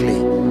speaking lightly.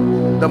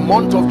 The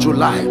month of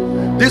July,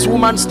 this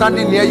woman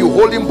standing near you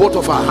holding both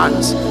of her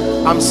hands,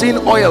 I'm seeing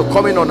oil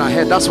coming on her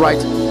head. That's right,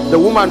 the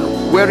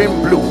woman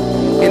wearing blue.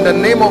 In the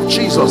name of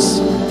Jesus,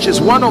 she's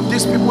one of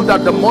these people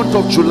that the month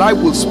of July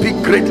will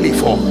speak greatly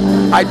for.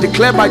 I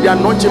declare by the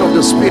anointing of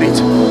the Spirit,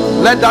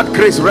 let that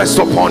grace rest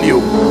upon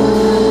you.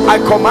 I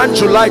command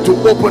July to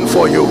open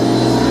for you.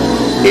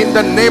 In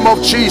the name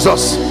of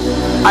Jesus,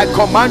 I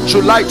command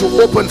July to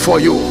open for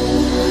you.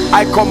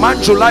 I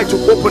command July to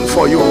open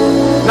for you.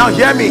 Now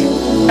hear me.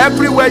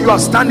 Everywhere you are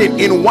standing,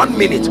 in 1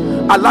 minute,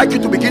 I'd like you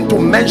to begin to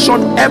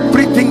mention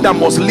everything that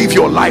must leave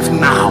your life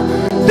now.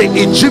 The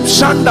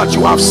Egyptian that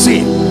you have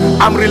seen,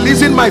 I'm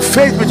releasing my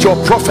faith with your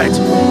prophet.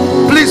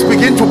 Please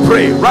begin to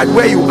pray right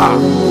where you are.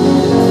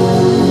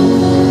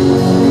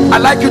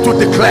 I'd like you to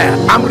declare,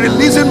 I'm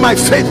releasing my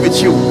faith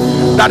with you,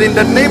 that in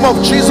the name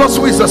of Jesus,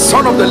 who is the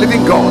Son of the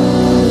living God,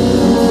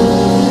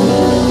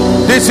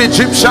 these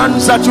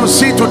Egyptians that you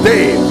see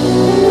today,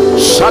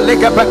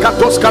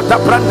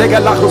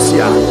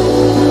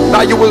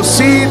 that you will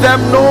see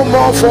them no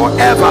more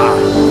forever.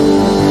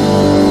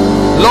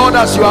 Lord,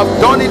 as you have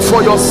done it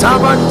for your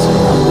servant,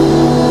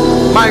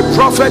 my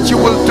prophet, you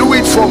will do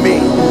it for me.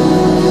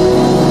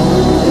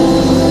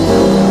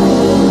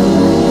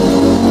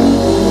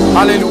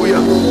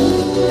 Hallelujah.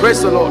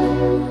 Praise the Lord.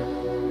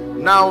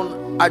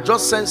 Now, I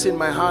just sense in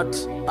my heart,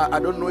 I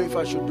don't know if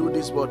I should do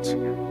this, but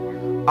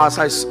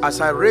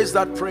as I raised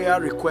that prayer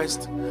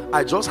request,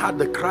 I just had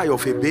the cry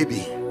of a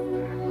baby.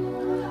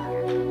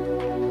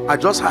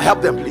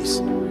 Help them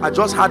please. I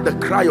just had the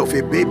cry of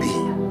a baby.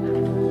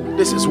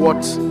 This is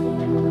what,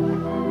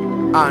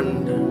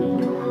 and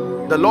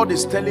the Lord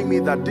is telling me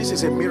that this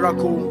is a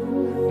miracle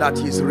that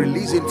He's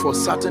releasing for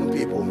certain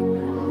people.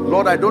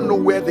 Lord, I don't know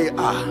where they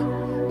are,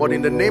 but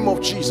in the name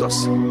of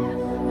Jesus,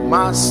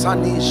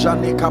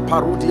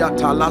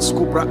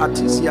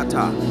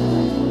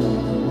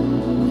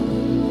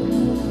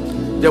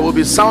 there will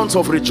be sounds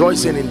of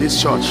rejoicing in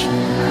this church.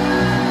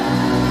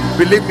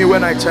 Believe me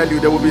when I tell you,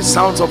 there will be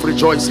sounds of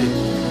rejoicing.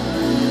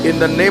 In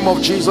the name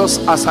of Jesus,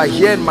 as I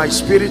hear in my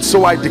spirit,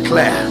 so I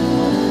declare,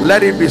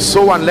 let it be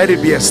so and let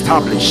it be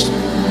established.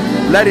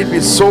 Let it be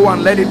so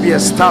and let it be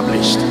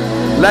established.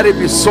 Let it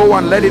be so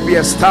and let it be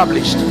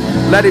established.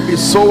 Let it be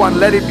so and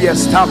let it be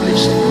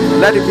established.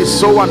 Let it be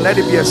so and let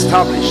it be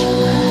established.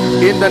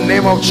 In the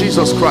name of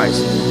Jesus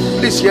Christ.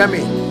 Please hear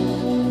me.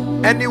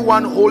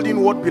 Anyone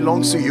holding what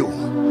belongs to you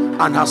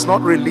and has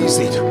not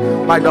released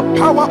it, by the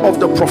power of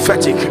the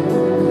prophetic,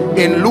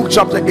 in Luke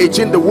chapter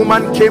 18, the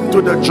woman came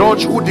to the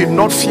judge who did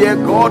not fear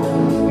God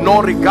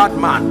nor regard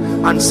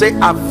man, and say,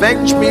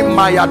 avenge me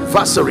my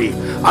adversary.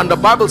 And the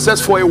Bible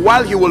says, for a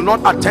while he will not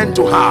attend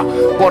to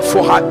her, but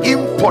for her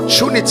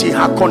importunity,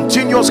 her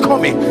continuous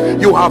coming,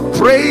 you have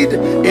prayed.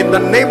 In the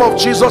name of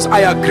Jesus, I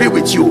agree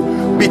with you.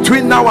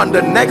 Between now and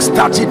the next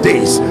 30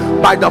 days,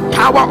 by the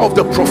power of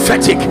the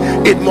prophetic,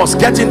 it must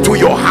get into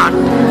your hand.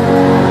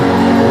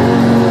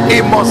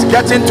 It must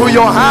get into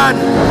your hand.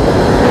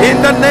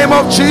 In the name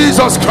of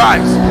Jesus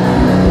Christ.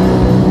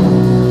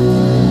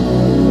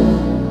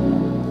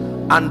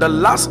 And the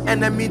last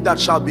enemy that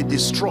shall be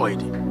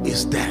destroyed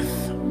is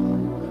death.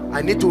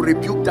 I need to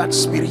rebuke that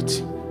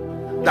spirit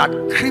that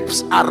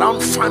creeps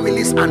around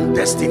families and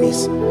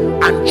destinies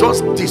and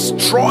just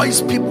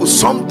destroys people,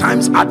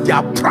 sometimes at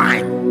their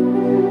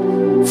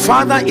prime.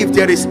 Father, if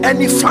there is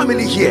any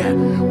family here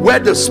where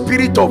the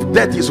spirit of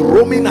death is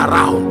roaming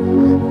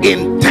around,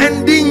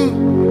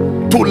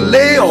 intending to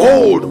lay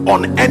hold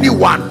on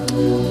anyone,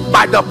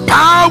 by the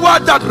power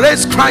that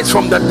raised Christ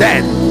from the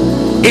dead,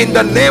 in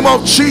the name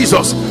of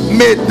Jesus,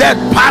 may death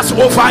pass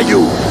over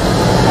you.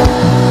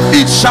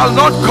 It shall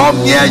not come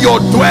near your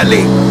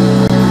dwelling.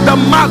 The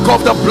mark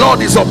of the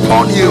blood is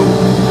upon you.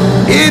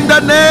 In the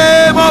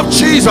name of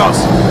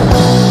Jesus.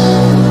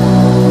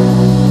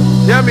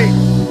 Hear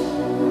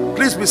me.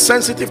 Please be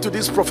sensitive to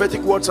these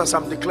prophetic words as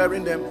I'm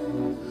declaring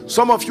them.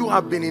 Some of you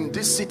have been in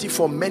this city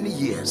for many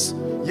years,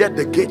 yet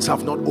the gates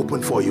have not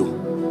opened for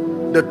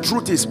you. The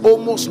truth is,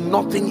 almost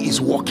nothing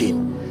is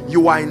working.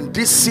 You are in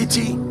this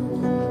city,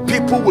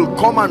 people will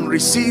come and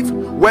receive,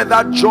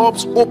 whether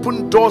jobs,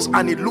 open doors,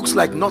 and it looks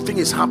like nothing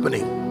is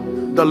happening.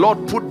 The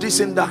Lord put this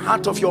in the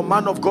heart of your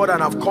man of God,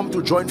 and I've come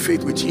to join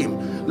faith with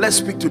him. Let's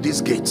speak to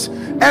these gates.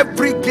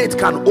 Every gate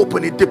can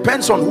open. It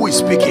depends on who is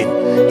speaking.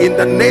 In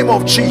the name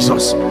of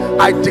Jesus,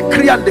 I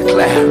decree and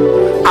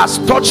declare, as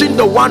touching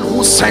the one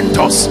who sent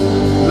us,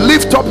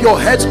 lift up your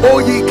heads, O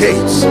ye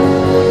gates,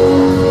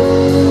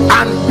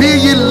 and be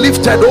ye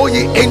lifted, O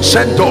ye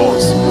ancient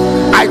doors.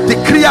 I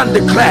decree and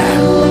declare,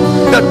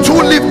 the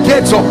tulip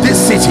gates of this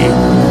city,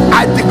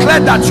 I declare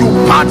that you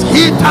part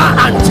hither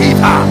and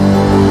thither.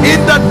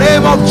 In the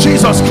name of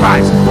Jesus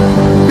Christ,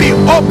 be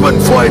open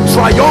for a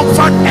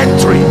triumphant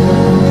entry.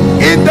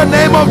 In the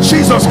name of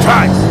Jesus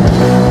Christ.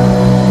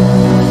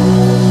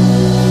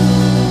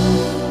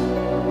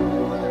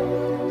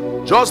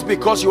 Just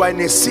because you are in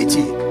a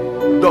city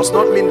does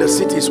not mean the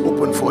city is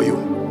open for you.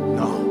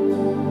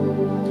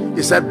 No.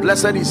 He said,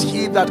 blessed is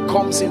he that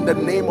comes in the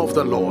name of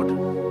the Lord.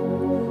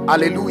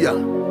 Hallelujah.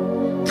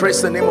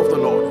 Praise the name of the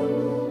Lord.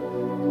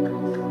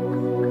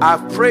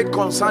 I've prayed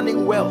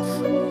concerning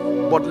wealth,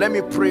 but let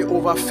me pray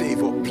over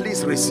favor.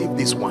 Please receive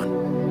this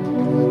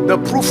one. The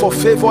proof of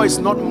favor is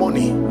not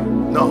money.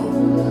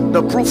 No.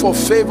 The proof of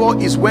favor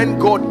is when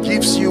God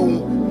gives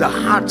you the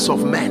hearts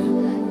of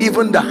men,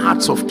 even the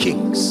hearts of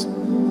kings.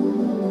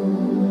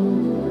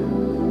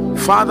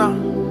 Father,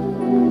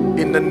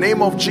 in the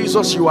name of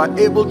Jesus, you are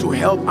able to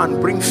help and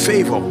bring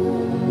favor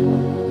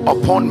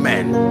upon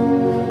men.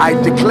 I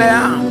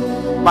declare,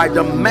 by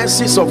the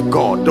mercies of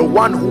God, the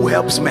one who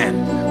helps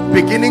men,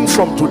 beginning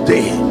from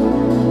today,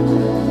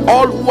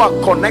 all who are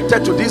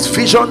connected to this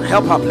vision,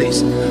 help her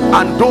please,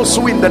 and those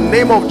who in the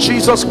name of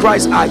Jesus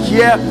Christ are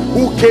here,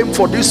 who came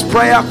for this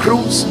prayer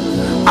cruise,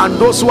 and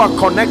those who are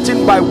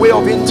connecting by way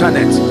of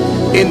internet,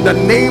 in the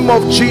name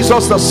of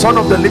Jesus, the Son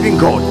of the living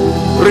God,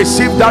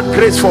 receive that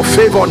grace for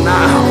favor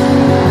now.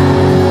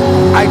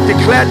 I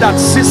declare that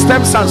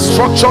systems and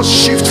structures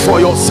shift for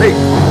your sake.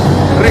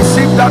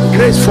 Receive that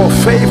grace for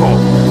favor.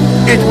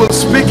 It will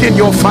speak in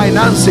your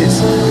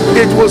finances.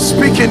 It will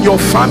speak in your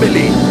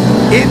family.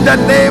 In the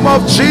name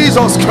of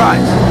Jesus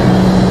Christ.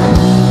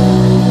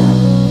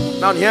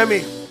 Now hear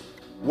me.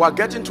 We're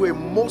getting to a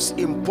most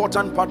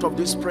important part of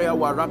this prayer.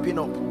 We're wrapping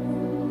up.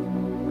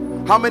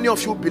 How many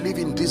of you believe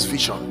in this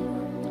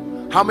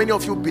vision? How many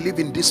of you believe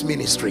in this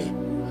ministry?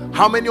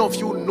 How many of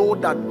you know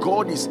that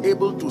God is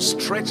able to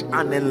stretch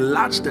and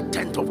enlarge the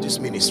tent of this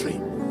ministry?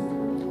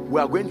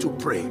 We are going to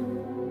pray.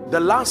 The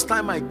last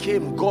time I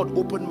came, God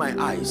opened my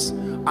eyes,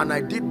 and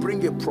I did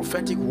bring a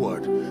prophetic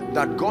word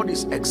that God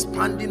is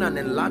expanding and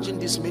enlarging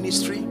this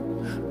ministry,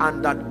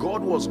 and that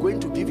God was going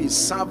to give his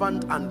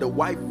servant and the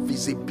wife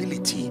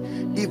visibility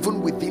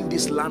even within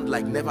this land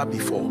like never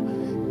before.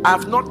 I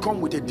have not come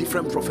with a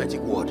different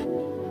prophetic word.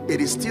 It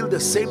is still the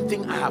same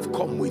thing I have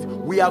come with.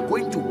 We are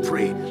going to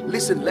pray.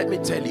 Listen, let me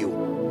tell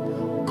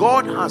you,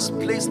 God has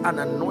placed an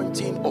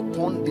anointing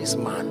upon this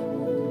man.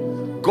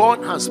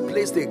 God has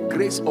placed a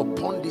grace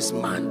upon this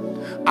man,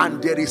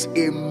 and there is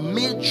a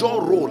major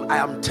role, I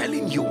am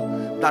telling you,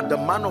 that the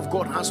man of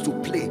God has to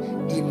play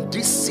in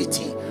this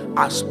city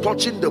as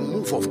touching the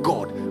move of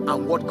God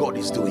and what God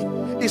is doing.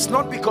 It's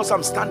not because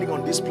I'm standing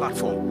on this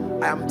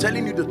platform. I am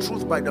telling you the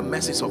truth by the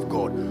message of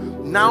God.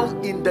 Now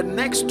in the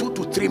next 2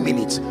 to 3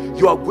 minutes,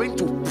 you are going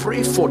to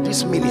pray for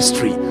this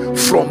ministry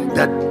from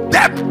the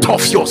depth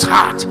of your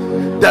heart,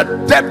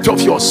 the depth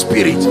of your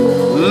spirit.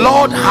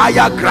 Lord,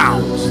 higher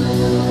grounds.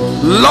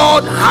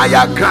 Lord,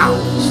 higher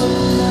grounds.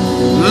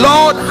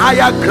 Lord,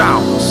 higher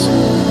grounds.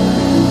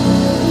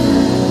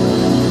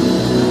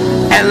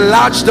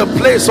 Enlarge the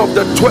place of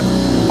the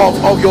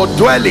of your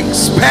dwelling.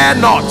 Spare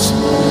not,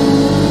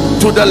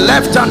 to the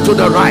left and to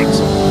the right.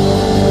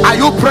 Are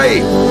you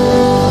praying?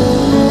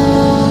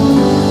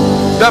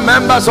 The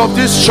members of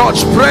this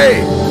church,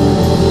 pray.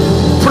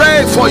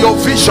 Pray for your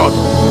vision.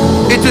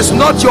 It is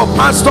not your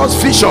pastor's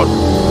vision,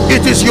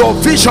 it is your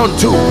vision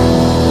too.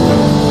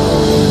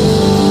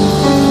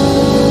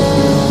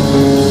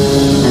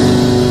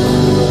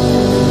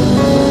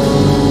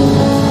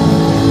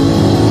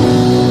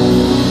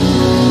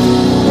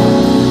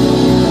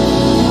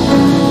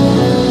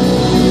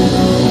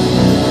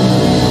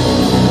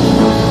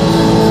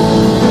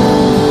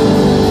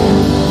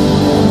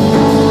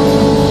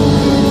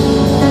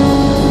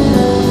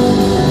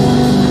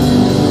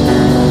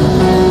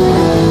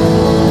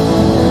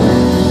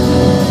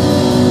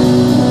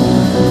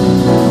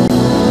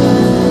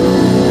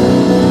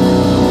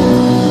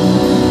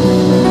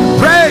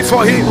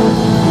 For him.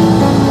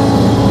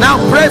 Now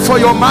pray for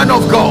your man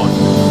of God.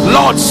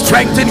 Lord,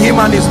 strengthen him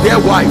and his dear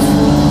wife.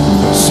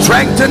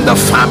 Strengthen the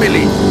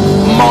family.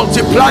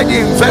 Multiply the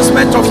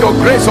investment of your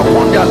grace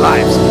upon their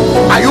lives.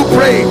 Are you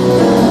praying?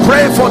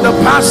 Pray for the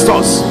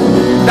pastors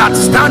that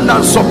stand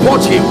and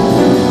support him.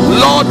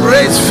 Lord,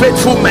 raise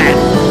faithful men,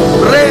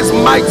 raise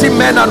mighty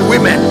men and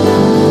women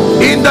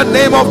in the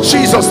name of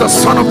Jesus, the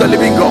Son of the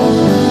living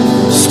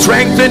God.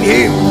 Strengthen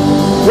him.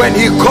 When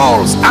he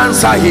calls,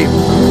 answer him.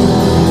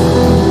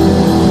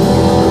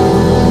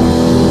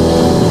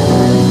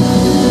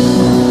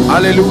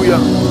 Hallelujah.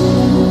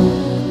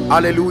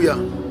 Hallelujah.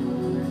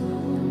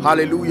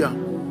 Hallelujah.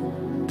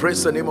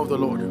 Praise the name of the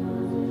Lord.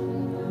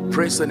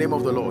 Praise the name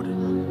of the Lord.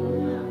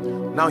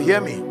 Now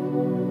hear me.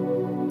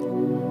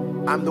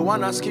 I'm the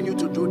one asking you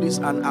to do this,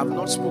 and I've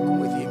not spoken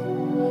with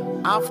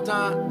him.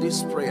 After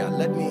this prayer,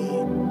 let me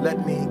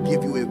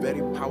give you a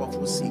very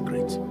powerful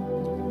secret.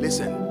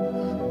 Listen,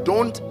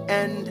 don't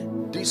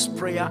end this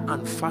prayer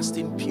and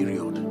fasting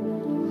period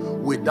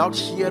without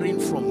hearing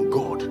from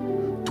God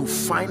to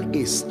find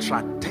a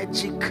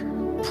strategic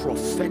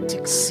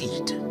prophetic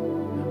seed.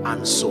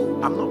 And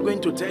so I'm not going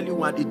to tell you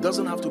what, it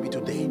doesn't have to be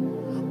today,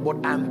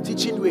 but I'm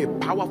teaching you a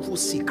powerful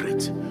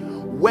secret.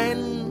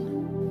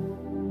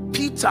 When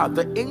Peter,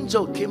 the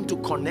angel, came to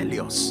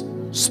Cornelius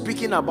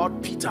speaking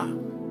about Peter,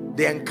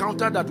 the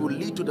encounter that will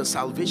lead to the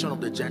salvation of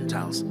the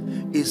Gentiles,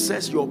 it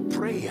says your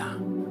prayer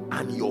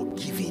and your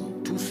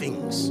giving, two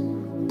things,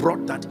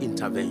 brought that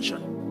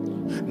intervention.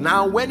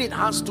 Now when it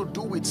has to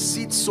do with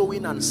seed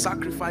sowing and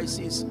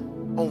sacrifices,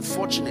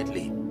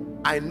 unfortunately,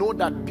 I know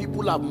that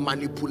people have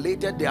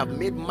manipulated, they have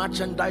made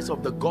merchandise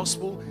of the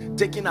gospel,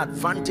 taking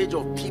advantage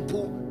of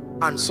people,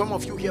 and some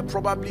of you here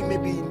probably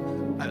maybe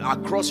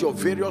across your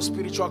various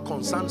spiritual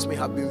concerns may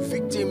have been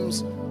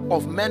victims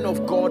of men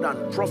of God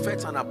and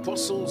prophets and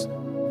apostles.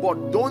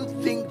 But don't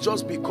think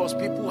just because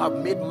people have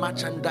made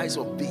merchandise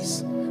of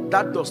this,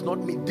 that does not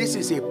mean. This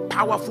is a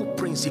powerful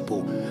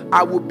principle.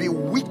 I would be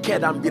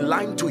wicked and be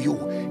lying to you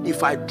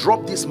if I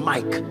drop this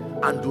mic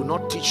and do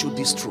not teach you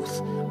this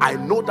truth. I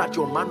know that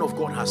your man of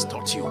God has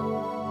taught you.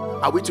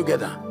 Are we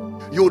together?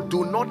 You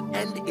do not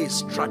end a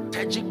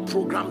strategic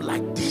program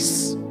like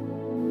this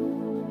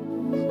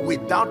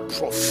without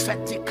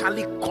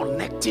prophetically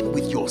connecting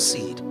with your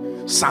seed.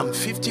 Psalm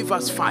 50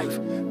 verse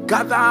 5,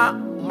 gather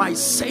my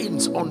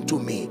saints unto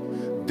me,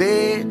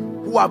 they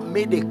who have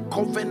made a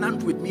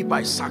covenant with me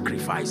by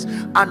sacrifice.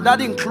 And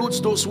that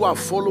includes those who are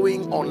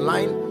following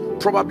online.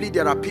 Probably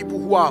there are people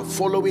who are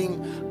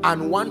following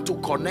and want to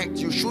connect.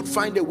 You should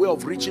find a way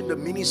of reaching the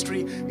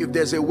ministry. If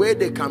there's a way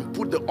they can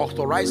put the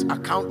authorized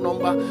account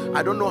number.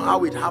 I don't know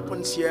how it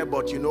happens here,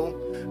 but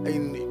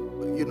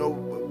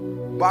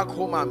back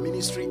home our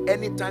ministry,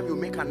 anytime you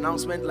make an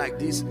announcement like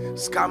this,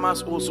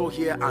 scammers also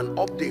hear and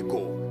up they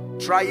go,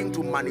 trying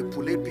to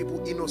manipulate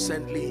people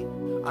innocently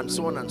and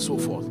so on and so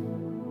forth.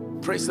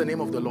 Praise the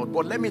name of the Lord.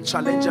 But let me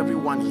challenge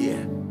everyone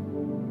here.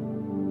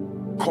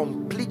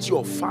 Complete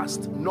your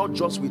fast, not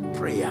just with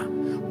prayer,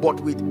 but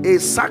with a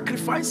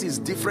sacrifice. Is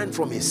different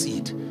from a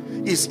seed.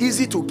 It's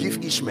easy to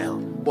give Ishmael,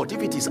 but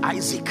if it is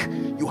Isaac,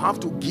 you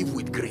have to give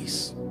with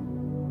grace.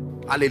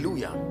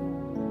 Hallelujah.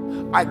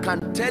 I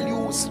can tell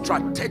you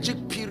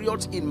strategic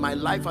periods in my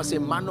life as a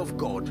man of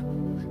God,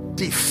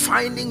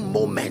 defining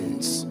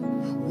moments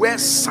where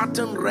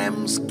certain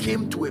realms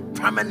came to a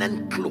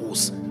permanent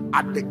close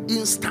at the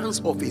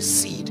instance of a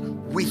seed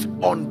with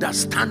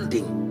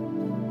understanding.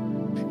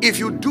 If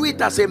you do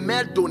it as a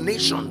mere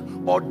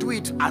donation or do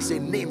it as a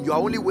name, you are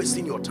only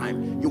wasting your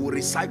time. You will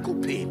recycle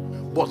pain.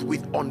 But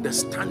with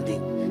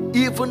understanding,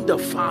 even the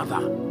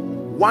Father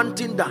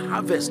wanting the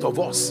harvest of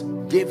us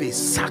gave a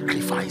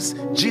sacrifice.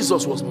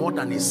 Jesus was more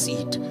than a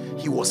seed.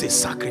 He was a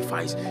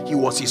sacrifice. He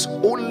was his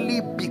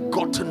only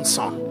begotten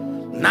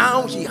son.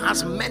 Now he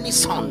has many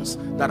sons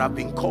that have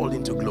been called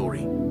into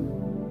glory.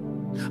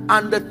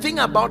 And the thing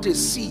about a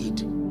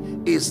seed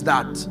is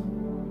that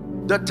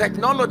the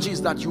technology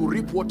is that you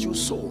reap what you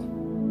sow.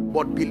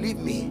 But believe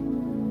me,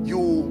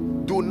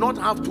 you do not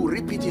have to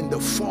reap it in the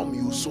form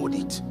you sowed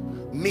it.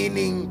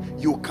 Meaning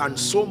you can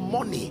sow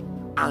money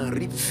and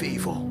reap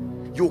favor.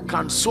 You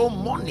can sow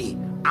money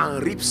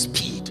and reap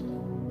speed,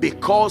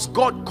 because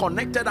God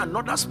connected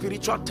another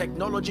spiritual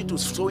technology to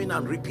sowing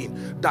and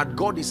reaping, that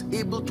God is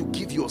able to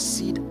give your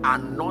seed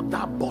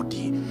another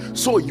body.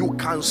 So you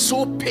can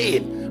sow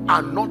pain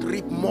and not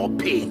reap more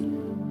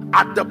pain.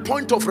 At the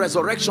point of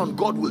resurrection,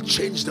 God will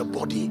change the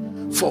body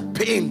for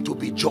pain to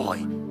be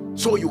joy.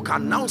 So you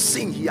can now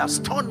sing, he has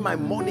turned my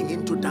mourning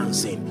into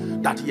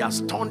dancing, that he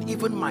has turned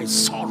even my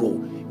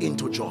sorrow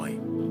into joy.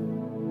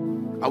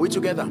 Are we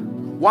together?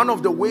 One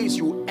of the ways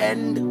you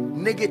end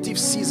negative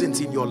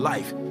seasons in your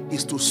life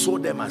is to sow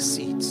them as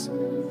seeds.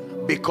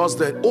 Because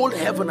the old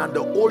heaven and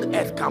the old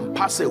earth can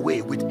pass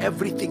away with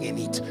everything in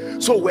it.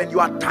 So when you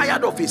are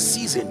tired of a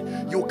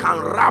season, you can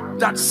wrap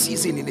that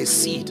season in a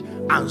seed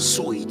and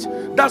sow it.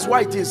 That's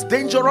why it is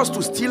dangerous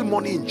to steal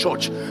money in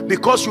church,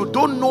 because you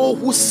don't know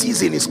whose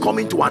season is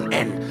coming to an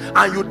end,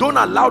 and you don't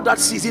allow that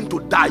season to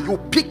die. You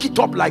pick it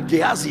up like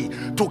Gehazi,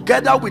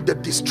 together with the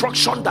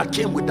destruction that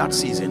came with that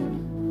season.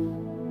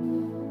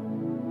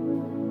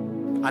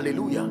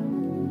 Hallelujah.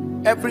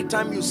 Every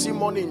time you see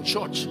money in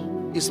church,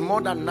 it's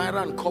more than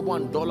naira and kobo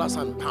and dollars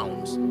and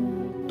pounds.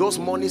 Those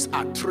monies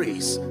are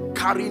trays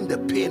carrying the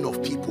pain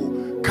of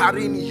people,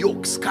 carrying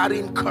yokes,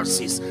 carrying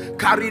curses,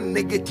 carrying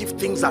negative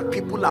things that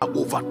people are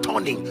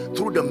overturning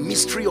through the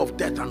mystery of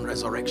death and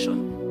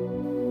resurrection.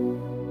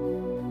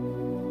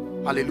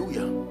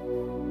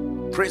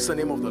 Hallelujah. Praise the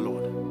name of the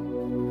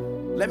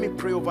Lord. Let me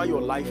pray over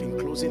your life in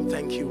closing.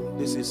 Thank you.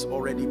 This is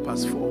already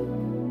past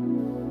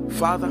 4.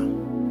 Father,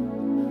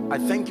 I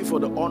thank you for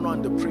the honor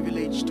and the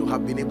privilege to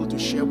have been able to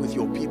share with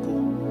your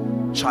people,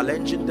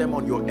 challenging them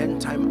on your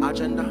end time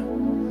agenda.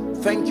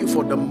 Thank you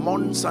for the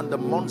months and the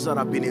months that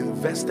have been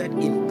invested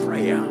in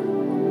prayer.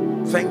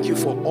 Thank you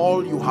for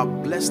all you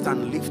have blessed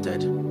and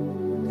lifted.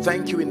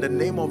 Thank you in the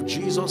name of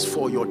Jesus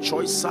for your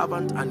choice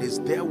servant and his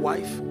dear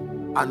wife,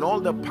 and all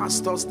the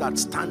pastors that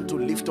stand to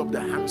lift up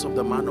the hands of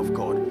the man of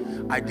God.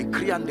 I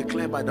decree and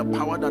declare, by the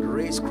power that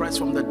raised Christ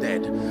from the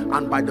dead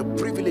and by the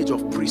privilege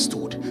of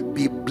priesthood,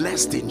 be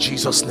blessed in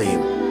Jesus'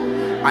 name.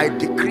 I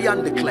decree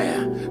and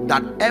declare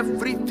that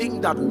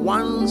everything that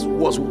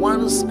was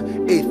once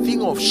a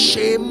thing of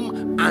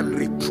shame and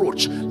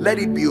reproach, let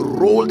it be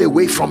rolled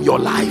away from your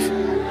life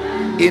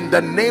in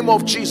the name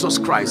of Jesus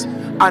Christ.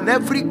 And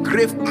every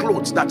grave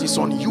clothes that is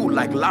on you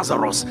like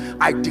Lazarus,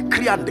 I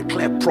decree and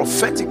declare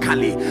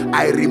prophetically,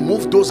 I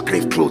remove those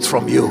grave clothes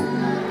from you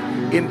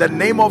in the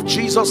name of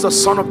Jesus, the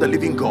Son of the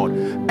living God.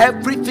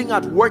 Everything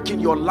at work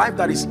in your life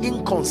that is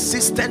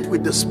inconsistent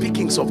with the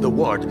speakings of the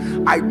word,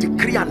 I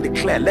decree and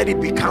declare, let it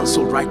be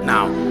cancelled right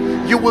now.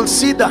 You will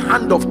see the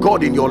hand of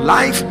God in your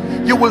life.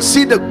 You will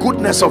see the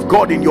goodness of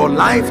God in your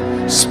life,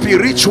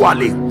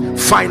 spiritually,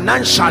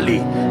 financially,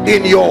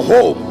 in your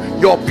home,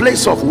 your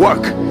place of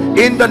work,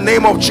 in the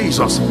name of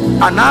Jesus.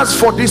 And as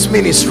for this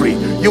ministry,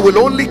 you will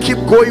only keep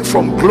going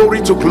from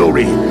glory to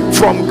glory,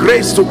 from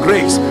grace to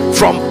grace,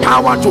 from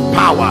power to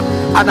power.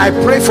 And I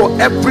pray for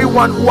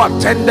everyone who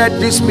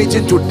attended this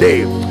meeting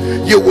today,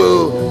 you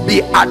will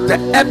be at the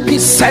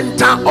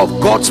epicenter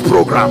of God's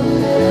program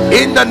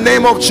in the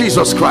name of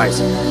Jesus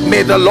Christ.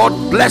 May the Lord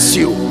bless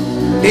you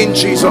in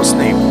Jesus'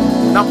 name.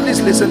 Now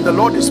please listen, the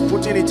Lord is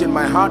putting it in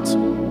my heart,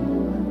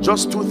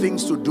 just 2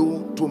 things to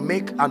do: to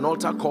make an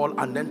altar call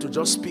and then to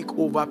just speak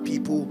over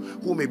people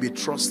who may be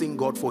trusting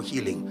God for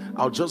healing.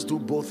 I'll just do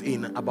both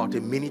in about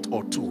a minute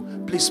or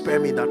 2. Please spare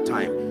me that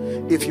time.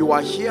 If you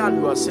are here and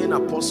you are saying,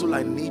 Apostle,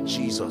 I need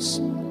Jesus,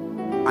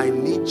 I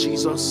need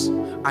Jesus,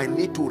 I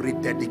need to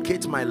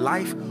rededicate my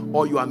life,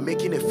 or you are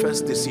making a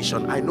first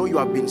decision, I know you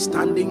have been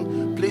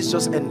standing, please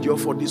just endure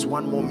for this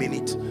 1 more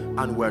minute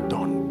and we're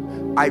done.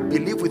 I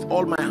believe with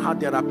all my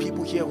heart there are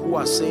people here who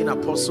are saying,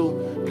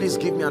 Apostle, please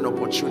give me an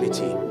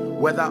opportunity,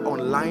 whether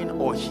online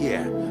or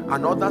here.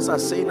 And others are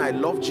saying, I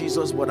love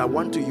Jesus, but I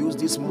want to use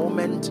this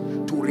moment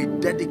to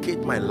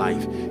rededicate my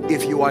life.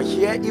 If you are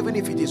here, even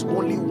if it is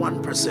only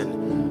 1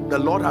 person, the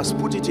Lord has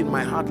put it in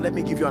my heart, let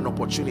me give you an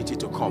opportunity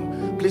to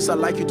come. Please, I'd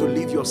like you to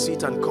leave your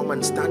seat and come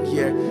and stand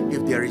here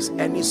if there is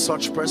any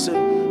such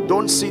person.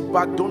 Don't sit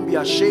back, don't be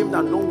ashamed,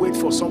 and don't wait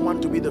for someone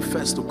to be the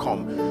first to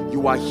come.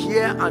 You are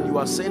here and you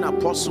are saying,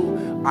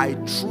 Apostle, I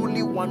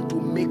truly want to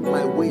make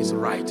my ways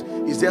right.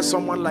 Is there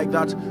someone like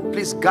that?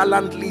 Please,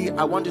 gallantly,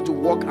 I want you to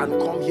walk and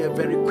come here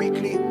very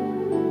quickly.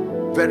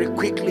 Very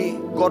quickly.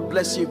 God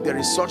bless you. If there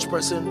is such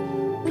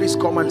person, please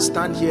come and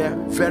stand here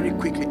very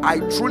quickly. I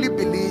truly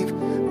believe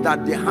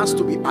that there has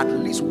to be at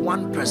least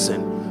 1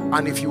 person,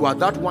 and if you are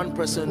that 1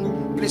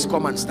 person, please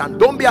come and stand.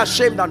 Don't be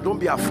ashamed and don't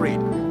be afraid.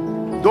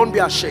 Don't be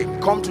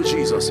ashamed. Come to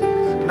Jesus.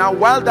 Now,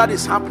 while that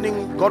is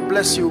happening, God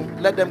bless you.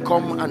 Let them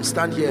come and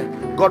stand here.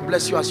 God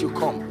bless you as you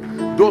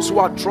come. Those who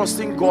are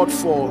trusting God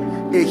for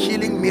a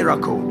healing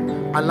miracle,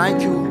 I'd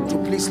like you to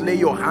please lay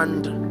your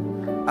hand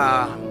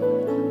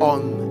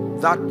on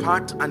that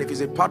part, and if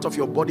it's a part of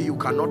your body you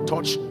cannot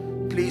touch,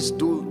 please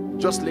do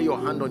just lay your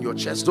hand on your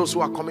chest. Those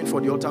who are coming for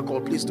the altar call,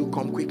 please do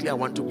come quickly. I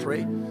want to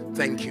pray.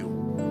 Thank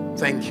you.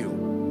 Thank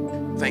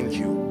you. Thank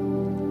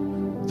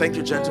you. Thank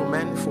you,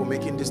 gentlemen, for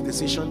making this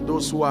decision.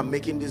 Those who are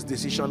making this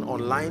decision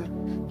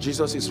online,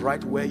 Jesus is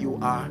right where you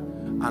are,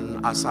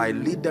 and as I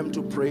lead them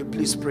to pray,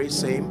 please pray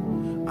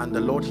same. And the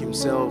Lord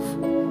himself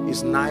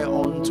is nigh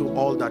unto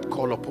all that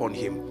call upon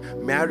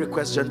him. May I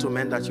request,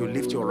 gentlemen, that you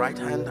lift your right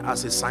hand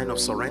as a sign of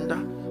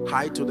surrender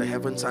high to the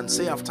heavens and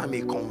say after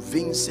me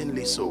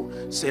convincingly so.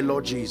 Say,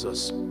 Lord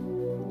Jesus,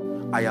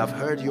 I have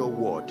heard your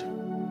word.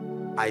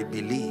 I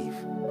believe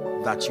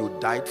that you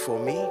died for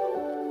me.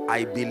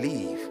 I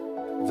believe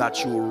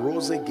that you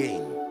rose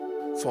again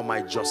for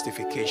my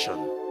justification.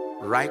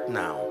 Right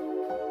now,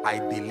 I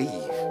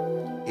believe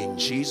in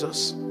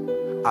Jesus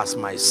as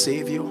my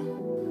Savior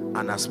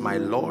and as my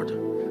Lord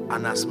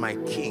and as my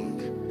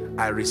King.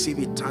 I receive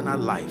eternal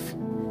life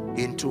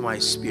into my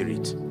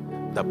spirit.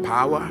 The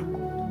power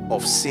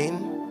of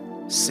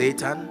sin,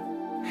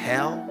 Satan,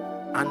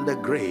 hell, and the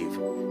grave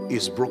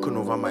is broken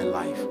over my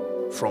life.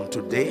 From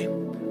today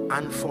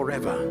and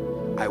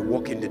forever, I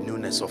walk in the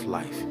newness of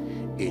life.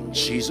 In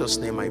Jesus'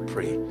 name I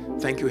pray.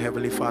 Thank you,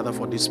 Heavenly Father,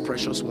 for these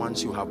precious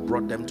ones. You have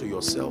brought them to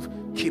yourself.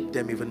 Keep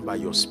them even by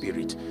your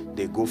Spirit.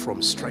 They go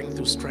from strength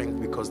to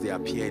strength because they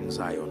appear in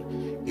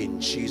Zion.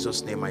 In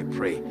Jesus' name I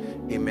pray.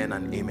 Amen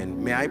and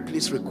amen. May I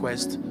please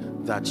request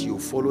that you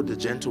follow the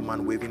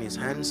gentleman waving his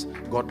hands.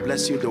 God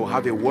bless you. They will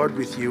have a word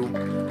with you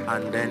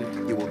and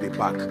then he will be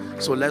back.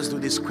 So let's do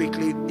this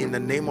quickly. In the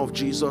name of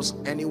Jesus,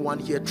 anyone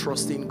here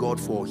trusting God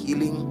for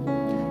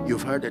healing,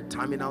 you've heard a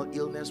terminal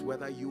illness,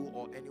 whether you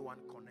or anyone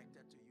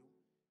connected to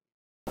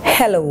you.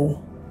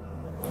 Hello.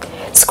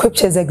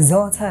 Scriptures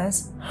exhort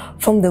us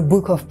from the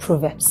book of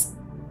Proverbs.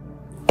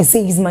 It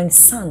says, my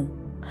son,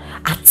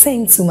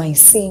 attend to my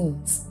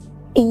sayings,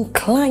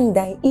 incline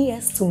thy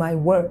ears to my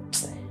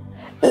words.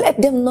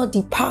 Let them not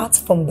depart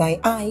from thy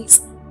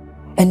eyes,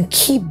 and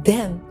keep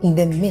them in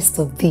the midst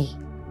of thee.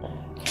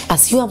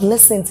 As you have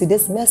listened to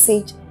this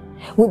message,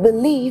 we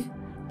believe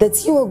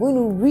that you are going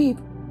to reap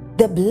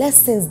the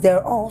blessings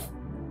thereof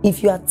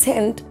if you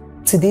attend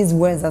to these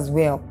words as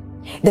well.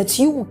 That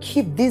you will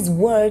keep these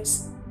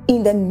words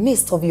in the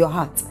midst of your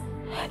heart.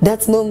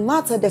 That no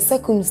matter the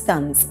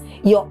circumstance,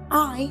 your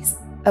eyes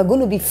are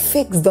going to be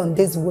fixed on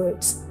these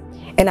words.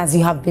 And as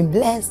you have been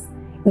blessed,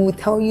 we will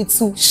tell you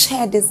to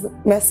share this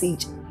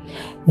message.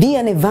 Be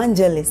an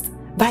evangelist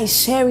by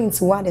sharing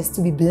to others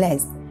to be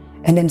blessed.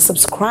 And then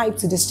subscribe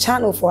to this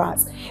channel for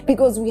us,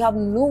 because we have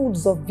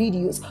loads of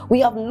videos, we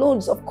have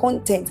loads of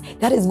content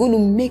that is going to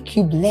make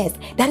you blessed,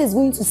 that is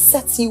going to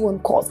set you on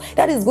course,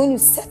 that is going to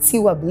set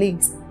you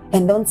ablaze.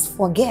 And don't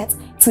forget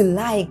to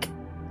like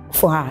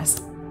for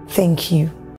us. Thank you.